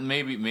 And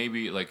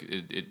maybe like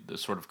the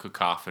sort of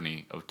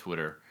cacophony of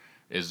Twitter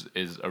is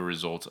a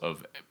result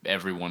of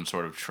everyone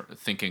sort of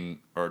thinking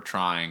or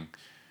trying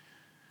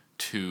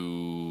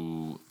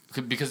to,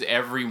 because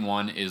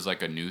everyone is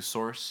like a news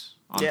source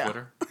on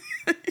Twitter.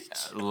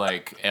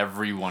 Like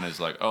everyone is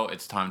like, oh,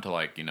 it's time to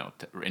like to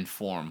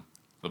inform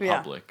the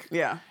public.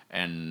 Yeah.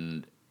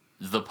 And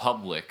the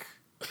public,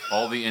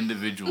 all the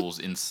individuals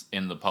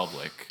in the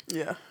public.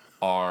 Yeah.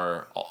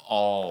 Are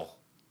all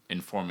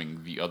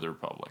informing the other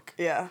public.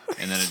 Yeah.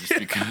 And then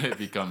it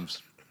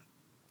becomes.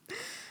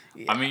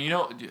 Yeah. I mean,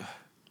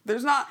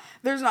 there's not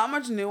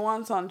much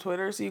nuance on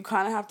Twitter, so you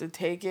kind of have to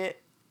take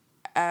it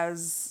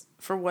as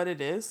for what it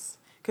is,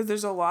 because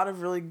there's a lot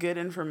of really good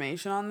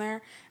information on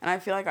there, and I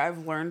feel like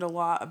I've learned a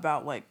lot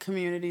about like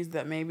communities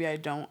that maybe I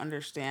don't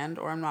understand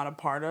or I'm not a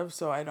part of,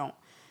 so I don't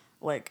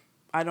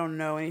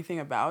know anything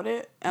about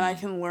it, and I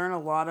can learn a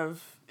lot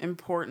of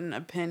important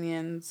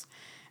opinions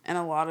and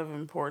a lot of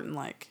important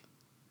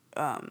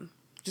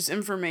just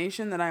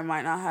information that I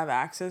might not have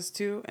access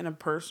to in a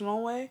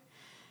personal way.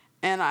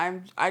 And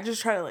I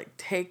just try to like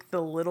take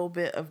the little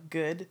bit of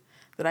good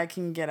that I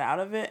can get out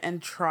of it and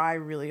try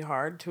really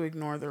hard to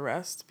ignore the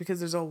rest,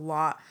 because there's a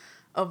lot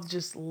of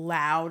just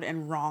loud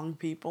and wrong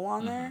people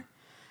on there.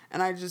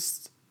 And I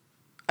just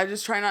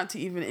try not to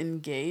even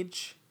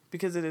engage,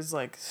 because it is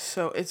like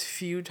it's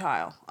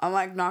futile. I'm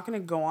like not going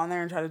to go on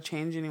there and try to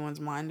change anyone's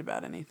mind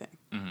about anything.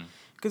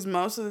 Because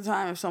most of the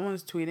time if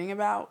someone's tweeting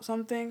about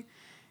something,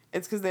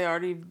 it's because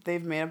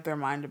they've made up their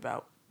mind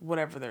about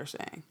whatever they're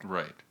saying.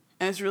 Right.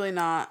 And it's really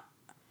not,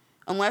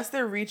 unless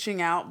they're reaching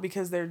out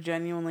because they're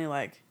genuinely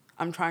like,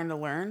 I'm trying to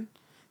learn,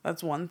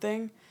 that's one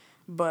thing.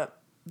 But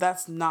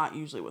that's not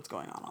usually what's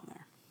going on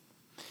there.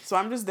 So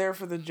I'm just there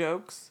for the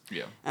jokes.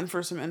 Yeah. And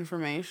for some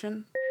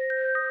information.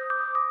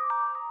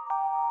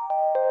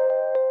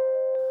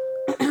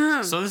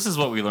 So this is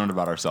what we learned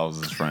about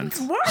ourselves as friends.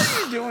 What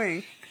are you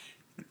doing?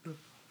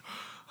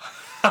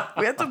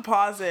 We had to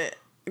pause it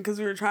because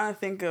we were trying to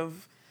think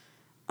of...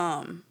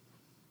 Are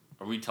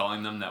we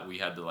telling them that we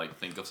had to like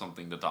think of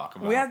something to talk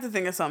about? We had to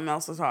think of something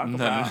else to talk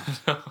about.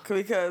 No.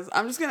 Because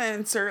I'm just gonna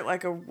insert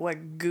like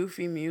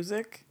goofy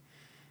music,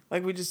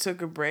 like we just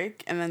took a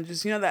break, and then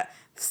just that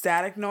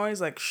static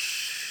noise, like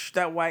shh,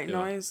 that white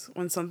noise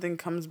when something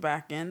comes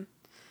back in.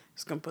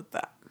 Just gonna put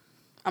that.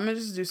 I'm gonna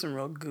just do some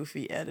real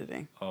goofy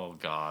editing. Oh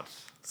God.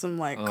 Some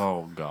like.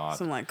 Oh God.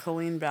 Some like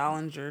Colleen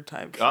Ballinger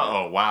type shit.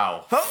 Oh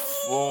wow.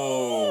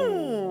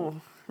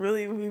 Oh.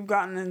 Really, we've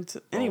gotten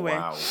into anyway. Oh,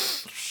 wow.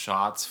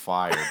 Shots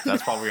fired.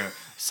 That's probably gonna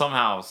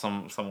somehow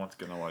someone's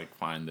gonna like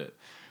find it.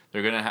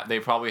 They're gonna they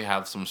probably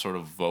have some sort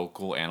of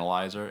vocal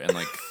analyzer and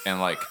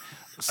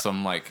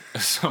some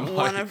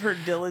one of her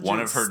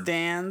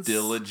diligent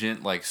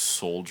diligent like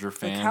soldier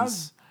fans. Like, how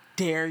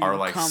dare you are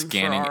like come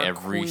scanning for our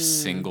every queen.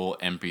 Single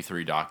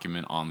MP3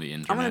 document on the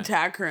internet. I'm gonna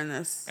tag her in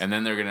this. And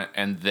then they're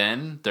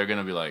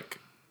gonna be like,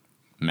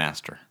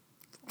 Master,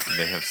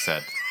 they have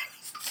said.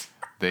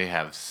 They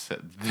have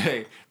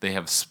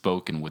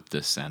spoken with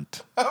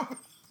dissent.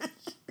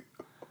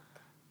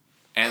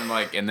 And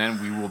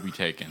then we will be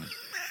taken.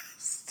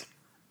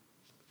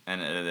 And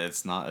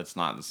it's not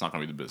gonna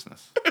be the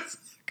business. What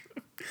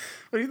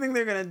do you think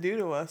they're gonna do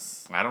to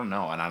us? I don't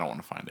know, and I don't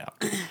want to find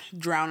out.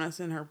 Drown us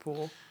in her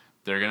pool.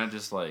 They're gonna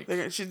just like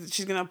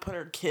she's gonna put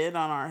her kid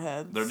on our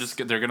heads.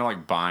 They're gonna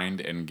like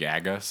bind and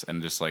gag us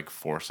and just like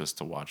force us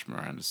to watch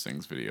Miranda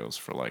Sings videos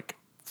for like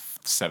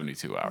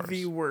 72 hours.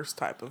 The worst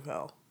type of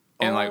hell.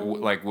 And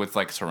like with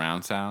like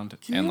surround sound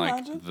and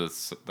like imagine? the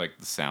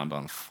sound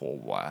on full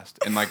blast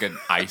and like an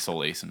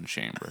isolation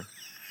chamber.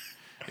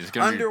 It's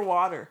gonna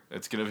underwater.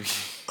 It's gonna be.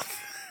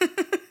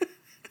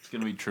 It's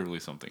gonna be truly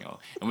something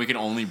else, and we can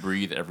only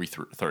breathe every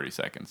 30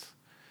 seconds.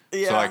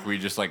 Yeah. So like we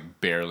just like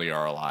barely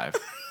are alive.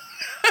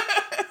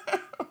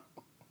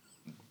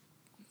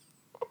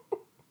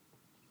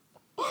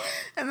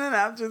 And then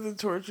after the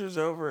torture's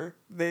over,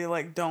 they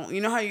like don't.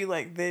 You know how you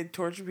like they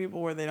torture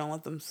people where they don't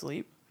let them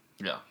sleep.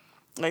 Yeah.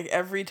 Like,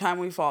 every time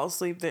we fall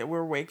asleep, that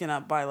we're waking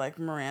up by, like,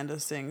 Miranda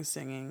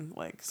singing,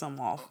 like, some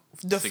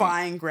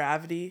Defying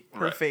Gravity,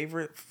 her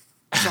favorite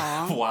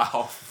song.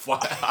 Wow.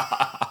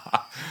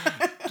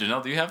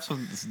 Janelle, do you have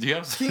some...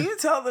 Can you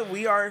tell that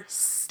we are...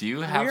 Do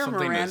you have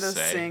something Miranda to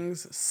say?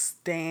 Sings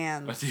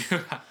stands.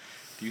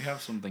 Do you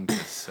have something to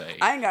say?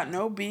 I ain't got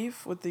no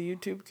beef with the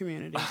YouTube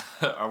community.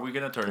 Are we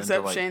gonna turn Except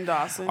into like Shane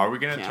Dawson? Are we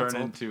gonna canceled.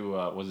 turn into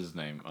what's his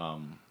name?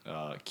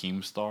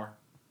 Keemstar.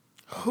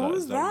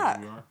 Who's that?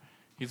 Who we are?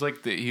 He's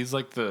like the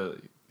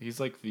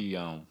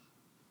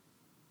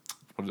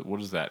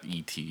what is that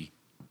ET?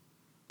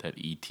 That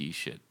ET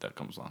shit that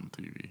comes on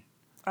TV.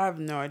 I have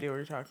no idea what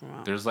you're talking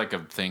about. There's like a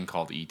thing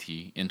called ET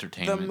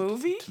Entertainment. The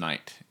movie?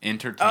 Tonight.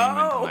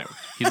 Entertainment Oh. Tonight.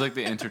 He's like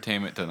the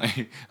Entertainment Tonight.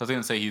 I was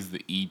gonna say he's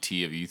the ET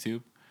of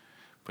YouTube,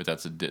 but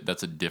that's a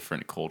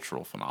different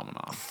cultural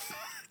phenomenon.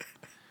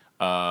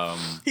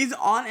 He's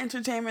on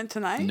Entertainment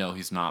Tonight? No,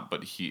 he's not,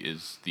 but he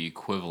is the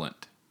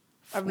equivalent.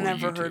 I've for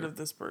never YouTube. heard of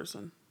this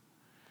person.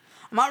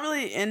 I'm not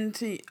really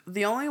into...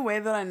 The only way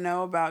that I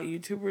know about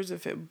YouTubers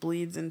if it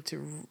bleeds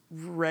into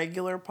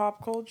regular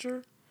pop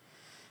culture.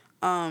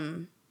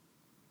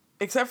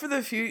 Except for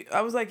the few...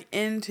 I was, like,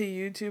 into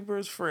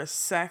YouTubers for a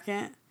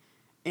second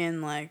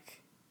in,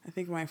 like, I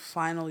think my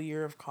final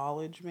year of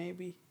college,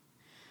 maybe.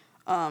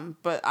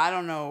 But I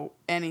don't know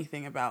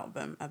anything about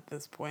them at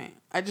this point.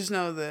 I just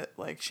know that,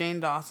 like, Shane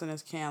Dawson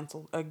is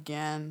canceled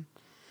again.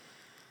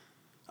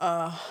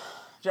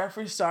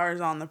 Jeffree Star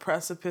is on the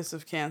precipice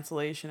of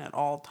cancellation at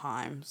all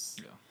times.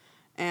 Yeah.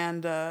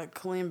 And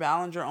Colleen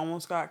Ballinger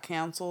almost got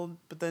canceled,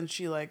 but then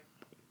she, like,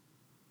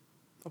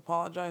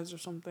 apologized or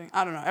something.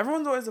 I don't know.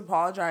 Everyone's always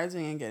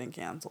apologizing and getting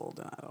canceled,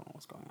 and I don't know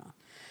what's going on.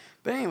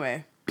 But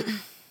anyway,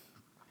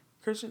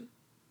 Christian,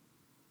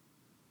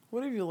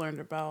 what have you learned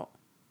about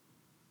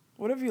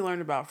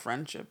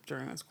friendship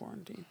during this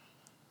quarantine?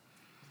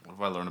 What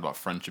have I learned about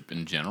friendship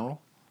in general?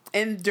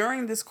 And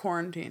during this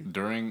quarantine.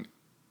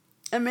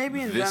 And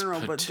maybe in general,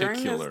 but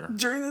during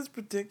this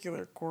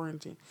particular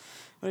quarantine,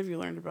 what have you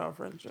learned about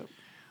friendship?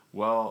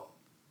 Well,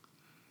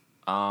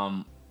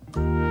 I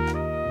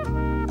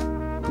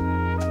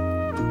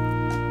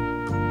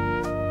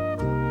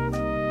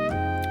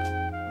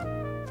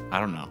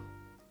don't know.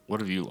 What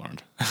have you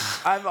learned?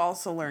 I've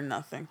also learned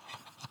nothing.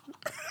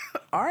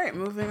 All right,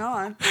 moving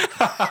on.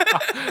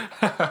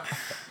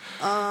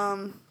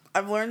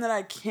 I've learned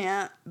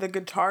that the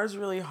guitar's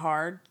really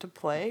hard to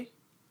play.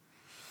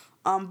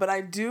 But I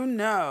do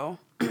know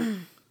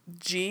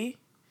G,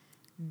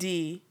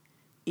 D,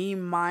 E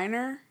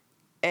minor,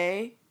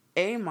 A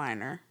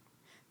minor,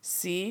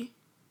 C,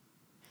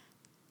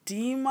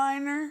 D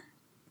minor,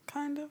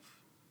 kind of.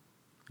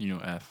 You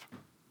know F.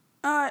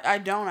 I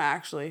don't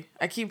actually.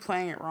 I keep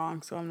playing it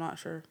wrong, so I'm not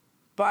sure.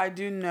 But I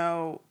do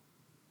know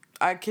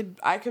I could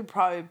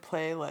probably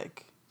play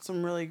like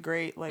some really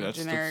great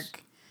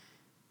generic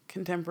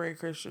contemporary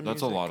Christian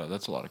music.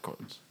 That's a lot of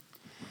chords.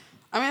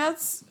 I mean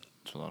that's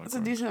a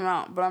decent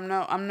amount, but I'm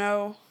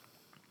no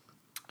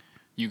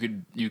You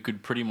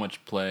could pretty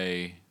much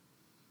play.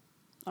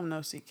 I'm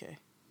no CK.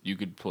 You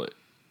could play.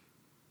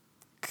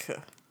 I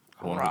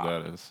wonder Rock. who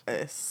that is.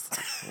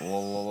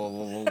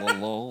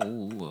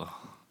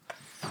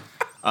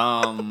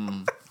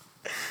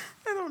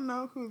 I don't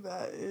know who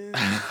that is.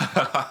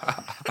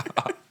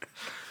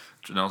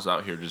 Janelle's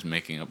out here just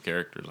making up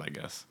characters, I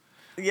guess.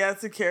 Yeah,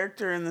 it's a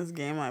character in this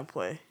game I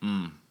play.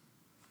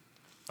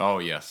 Oh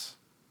yes,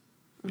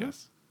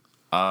 yes.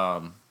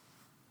 Yeah,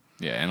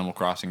 Animal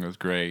Crossing was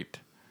great.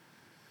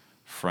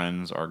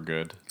 Friends are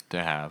good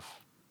to have.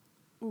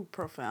 Ooh,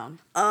 profound.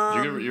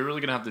 You're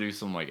really gonna have to do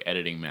some like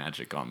editing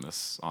magic on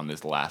this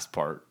last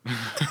part.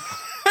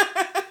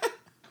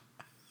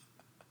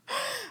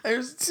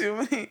 There's too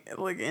many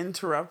like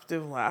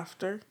interruptive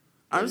laughter.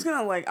 I'm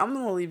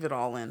gonna leave it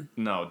all in.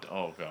 No,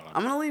 oh god.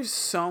 I'm gonna leave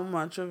so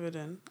much of it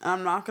in. And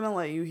I'm not gonna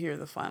let you hear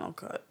the final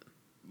cut.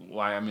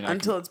 Why? I mean,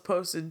 until it's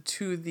posted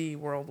to the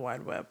World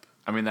Wide Web.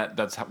 I mean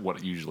that's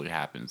what usually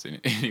happens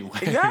anyway.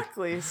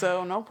 Exactly.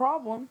 So no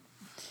problem.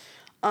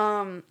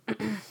 I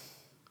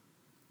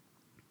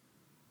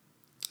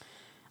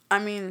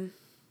mean,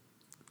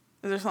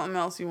 is there something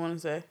else you want to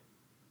say?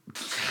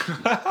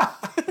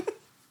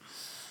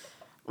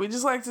 We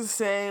just like to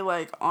say,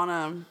 like, on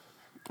a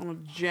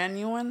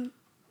genuine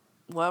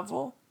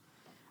level,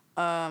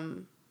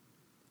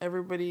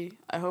 everybody,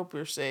 I hope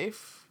you're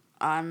safe.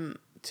 To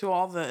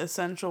all the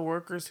essential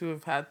workers who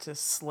have had to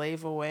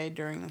slave away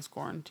during this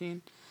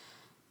quarantine,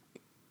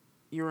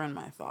 you're in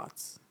my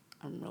thoughts.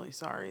 I'm really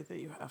sorry that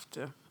you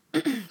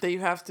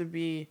have to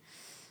be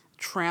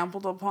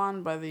trampled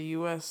upon by the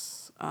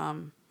U.S.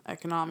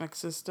 Economic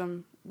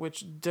system,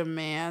 which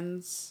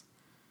demands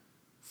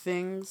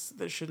things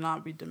that should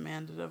not be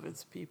demanded of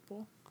its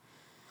people.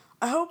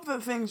 I hope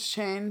that things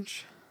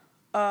change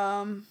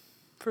for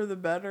the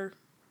better.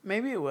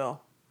 Maybe it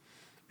will.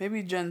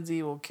 Maybe Gen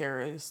Z will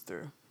carry us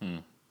through.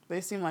 They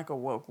seem like a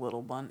woke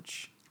little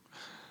bunch.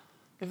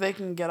 If they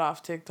can get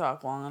off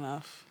TikTok long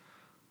enough.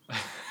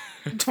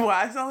 Do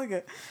I sound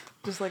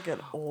like an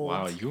old,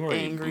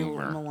 angry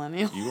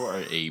millennial? You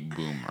are a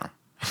boomer.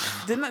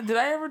 Did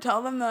I ever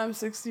tell them that I'm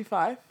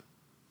 65?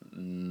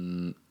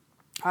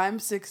 I'm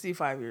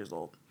 65 years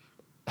old.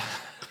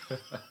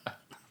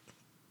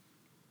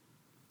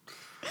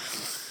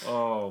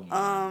 Oh,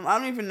 man. I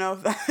don't even know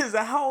if is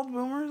that how old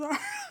boomers are?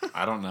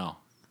 I don't know.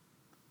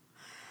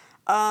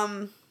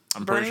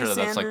 I'm Bernie pretty sure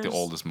that's like the Sanders-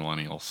 oldest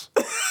millennials.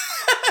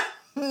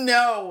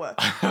 No.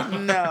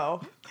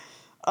 No.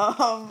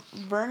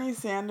 Bernie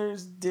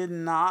Sanders did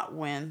not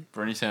win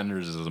Bernie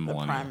Sanders is a the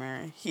millennial.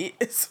 primary. He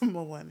is a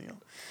millennial.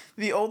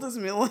 The oldest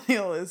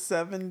millennial is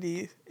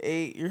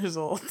 78 years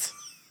old.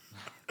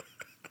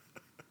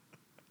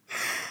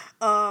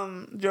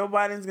 Joe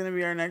Biden's gonna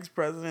be our next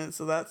president,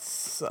 so that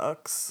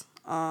sucks.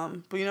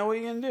 But you know what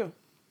you're gonna do?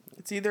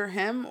 It's either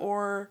him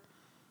or,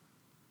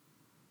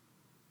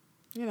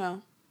 you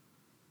know.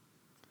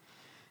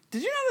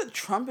 Did you know that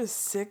Trump is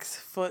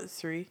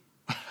 6'3"?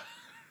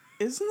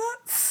 Isn't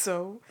that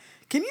so?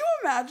 Can you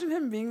imagine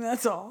him being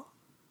that tall?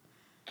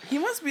 He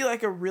must be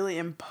like a really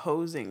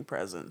imposing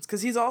presence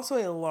because he's also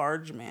a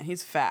large man.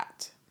 He's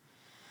fat,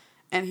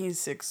 and he's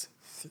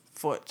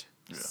 6'3".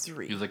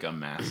 He's like a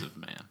massive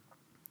man.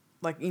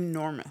 Like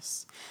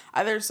enormous.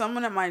 There's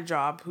someone at my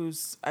job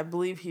who's, I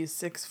believe he's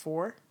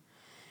 6'4",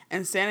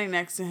 and standing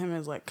next to him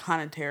is like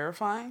kind of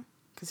terrifying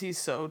because he's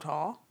so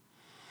tall.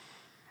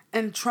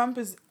 And Trump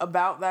is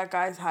about that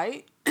guy's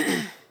height,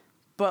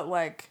 but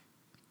like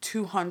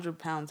 200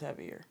 pounds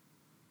heavier.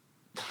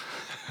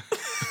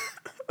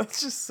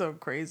 That's just so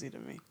crazy to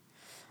me.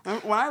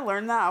 When I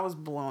learned that, I was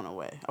blown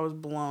away.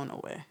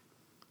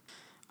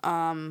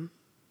 I mean,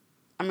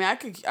 I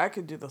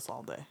could do this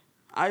all day.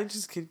 I'll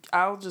just keep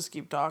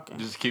talking.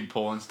 Just keep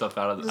pulling stuff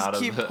out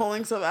of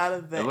pulling stuff out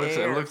of the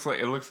air.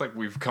 It looks like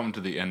we've come to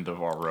the end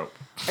of our rope.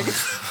 I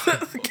guess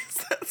that's it.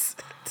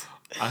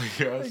 I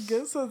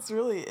guess that's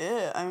really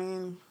it. I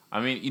mean,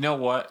 you know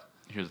what?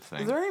 Here's the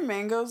thing. Is there any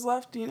mangoes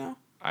left? Do you know?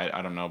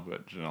 I don't know,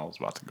 but Janelle's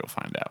about to go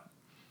find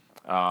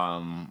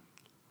out.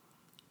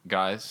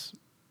 Guys,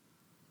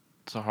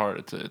 it's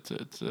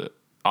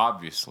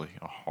obviously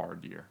a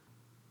hard year.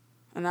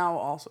 And I will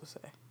also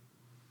say,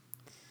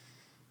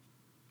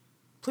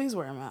 please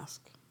wear a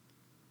mask.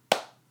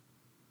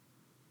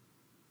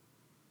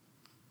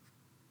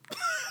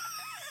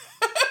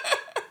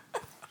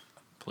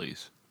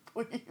 Please.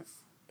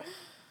 Please.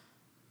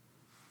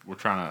 We're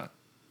trying to live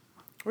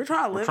We're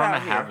trying to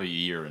have a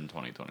year in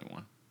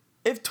 2021.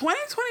 If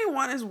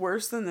 2021 is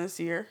worse than this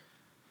year,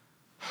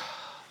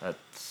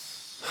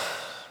 that's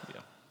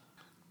yeah.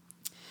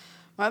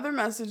 My other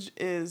message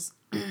is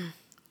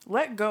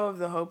let go of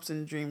the hopes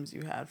and dreams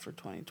you had for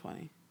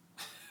 2020.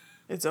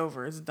 It's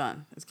over. It's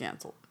done. It's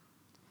canceled.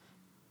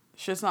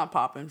 Shit's not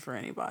popping for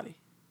anybody.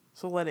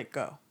 So let it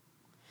go.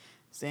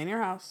 Stay in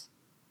your house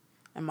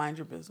and mind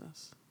your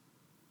business.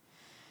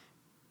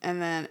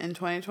 And then in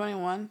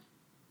 2021,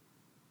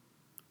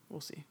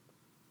 we'll see.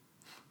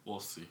 We'll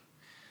see.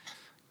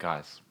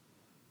 Guys,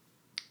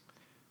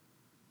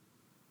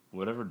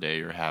 whatever day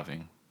you're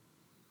having,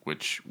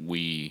 which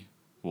we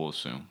will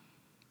assume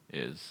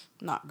is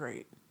not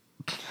great.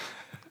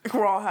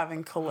 We're all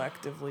having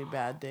collectively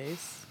bad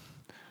days.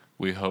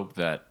 We hope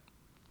that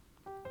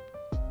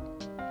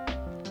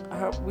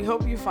we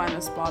hope you find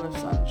a spot of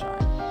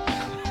sunshine.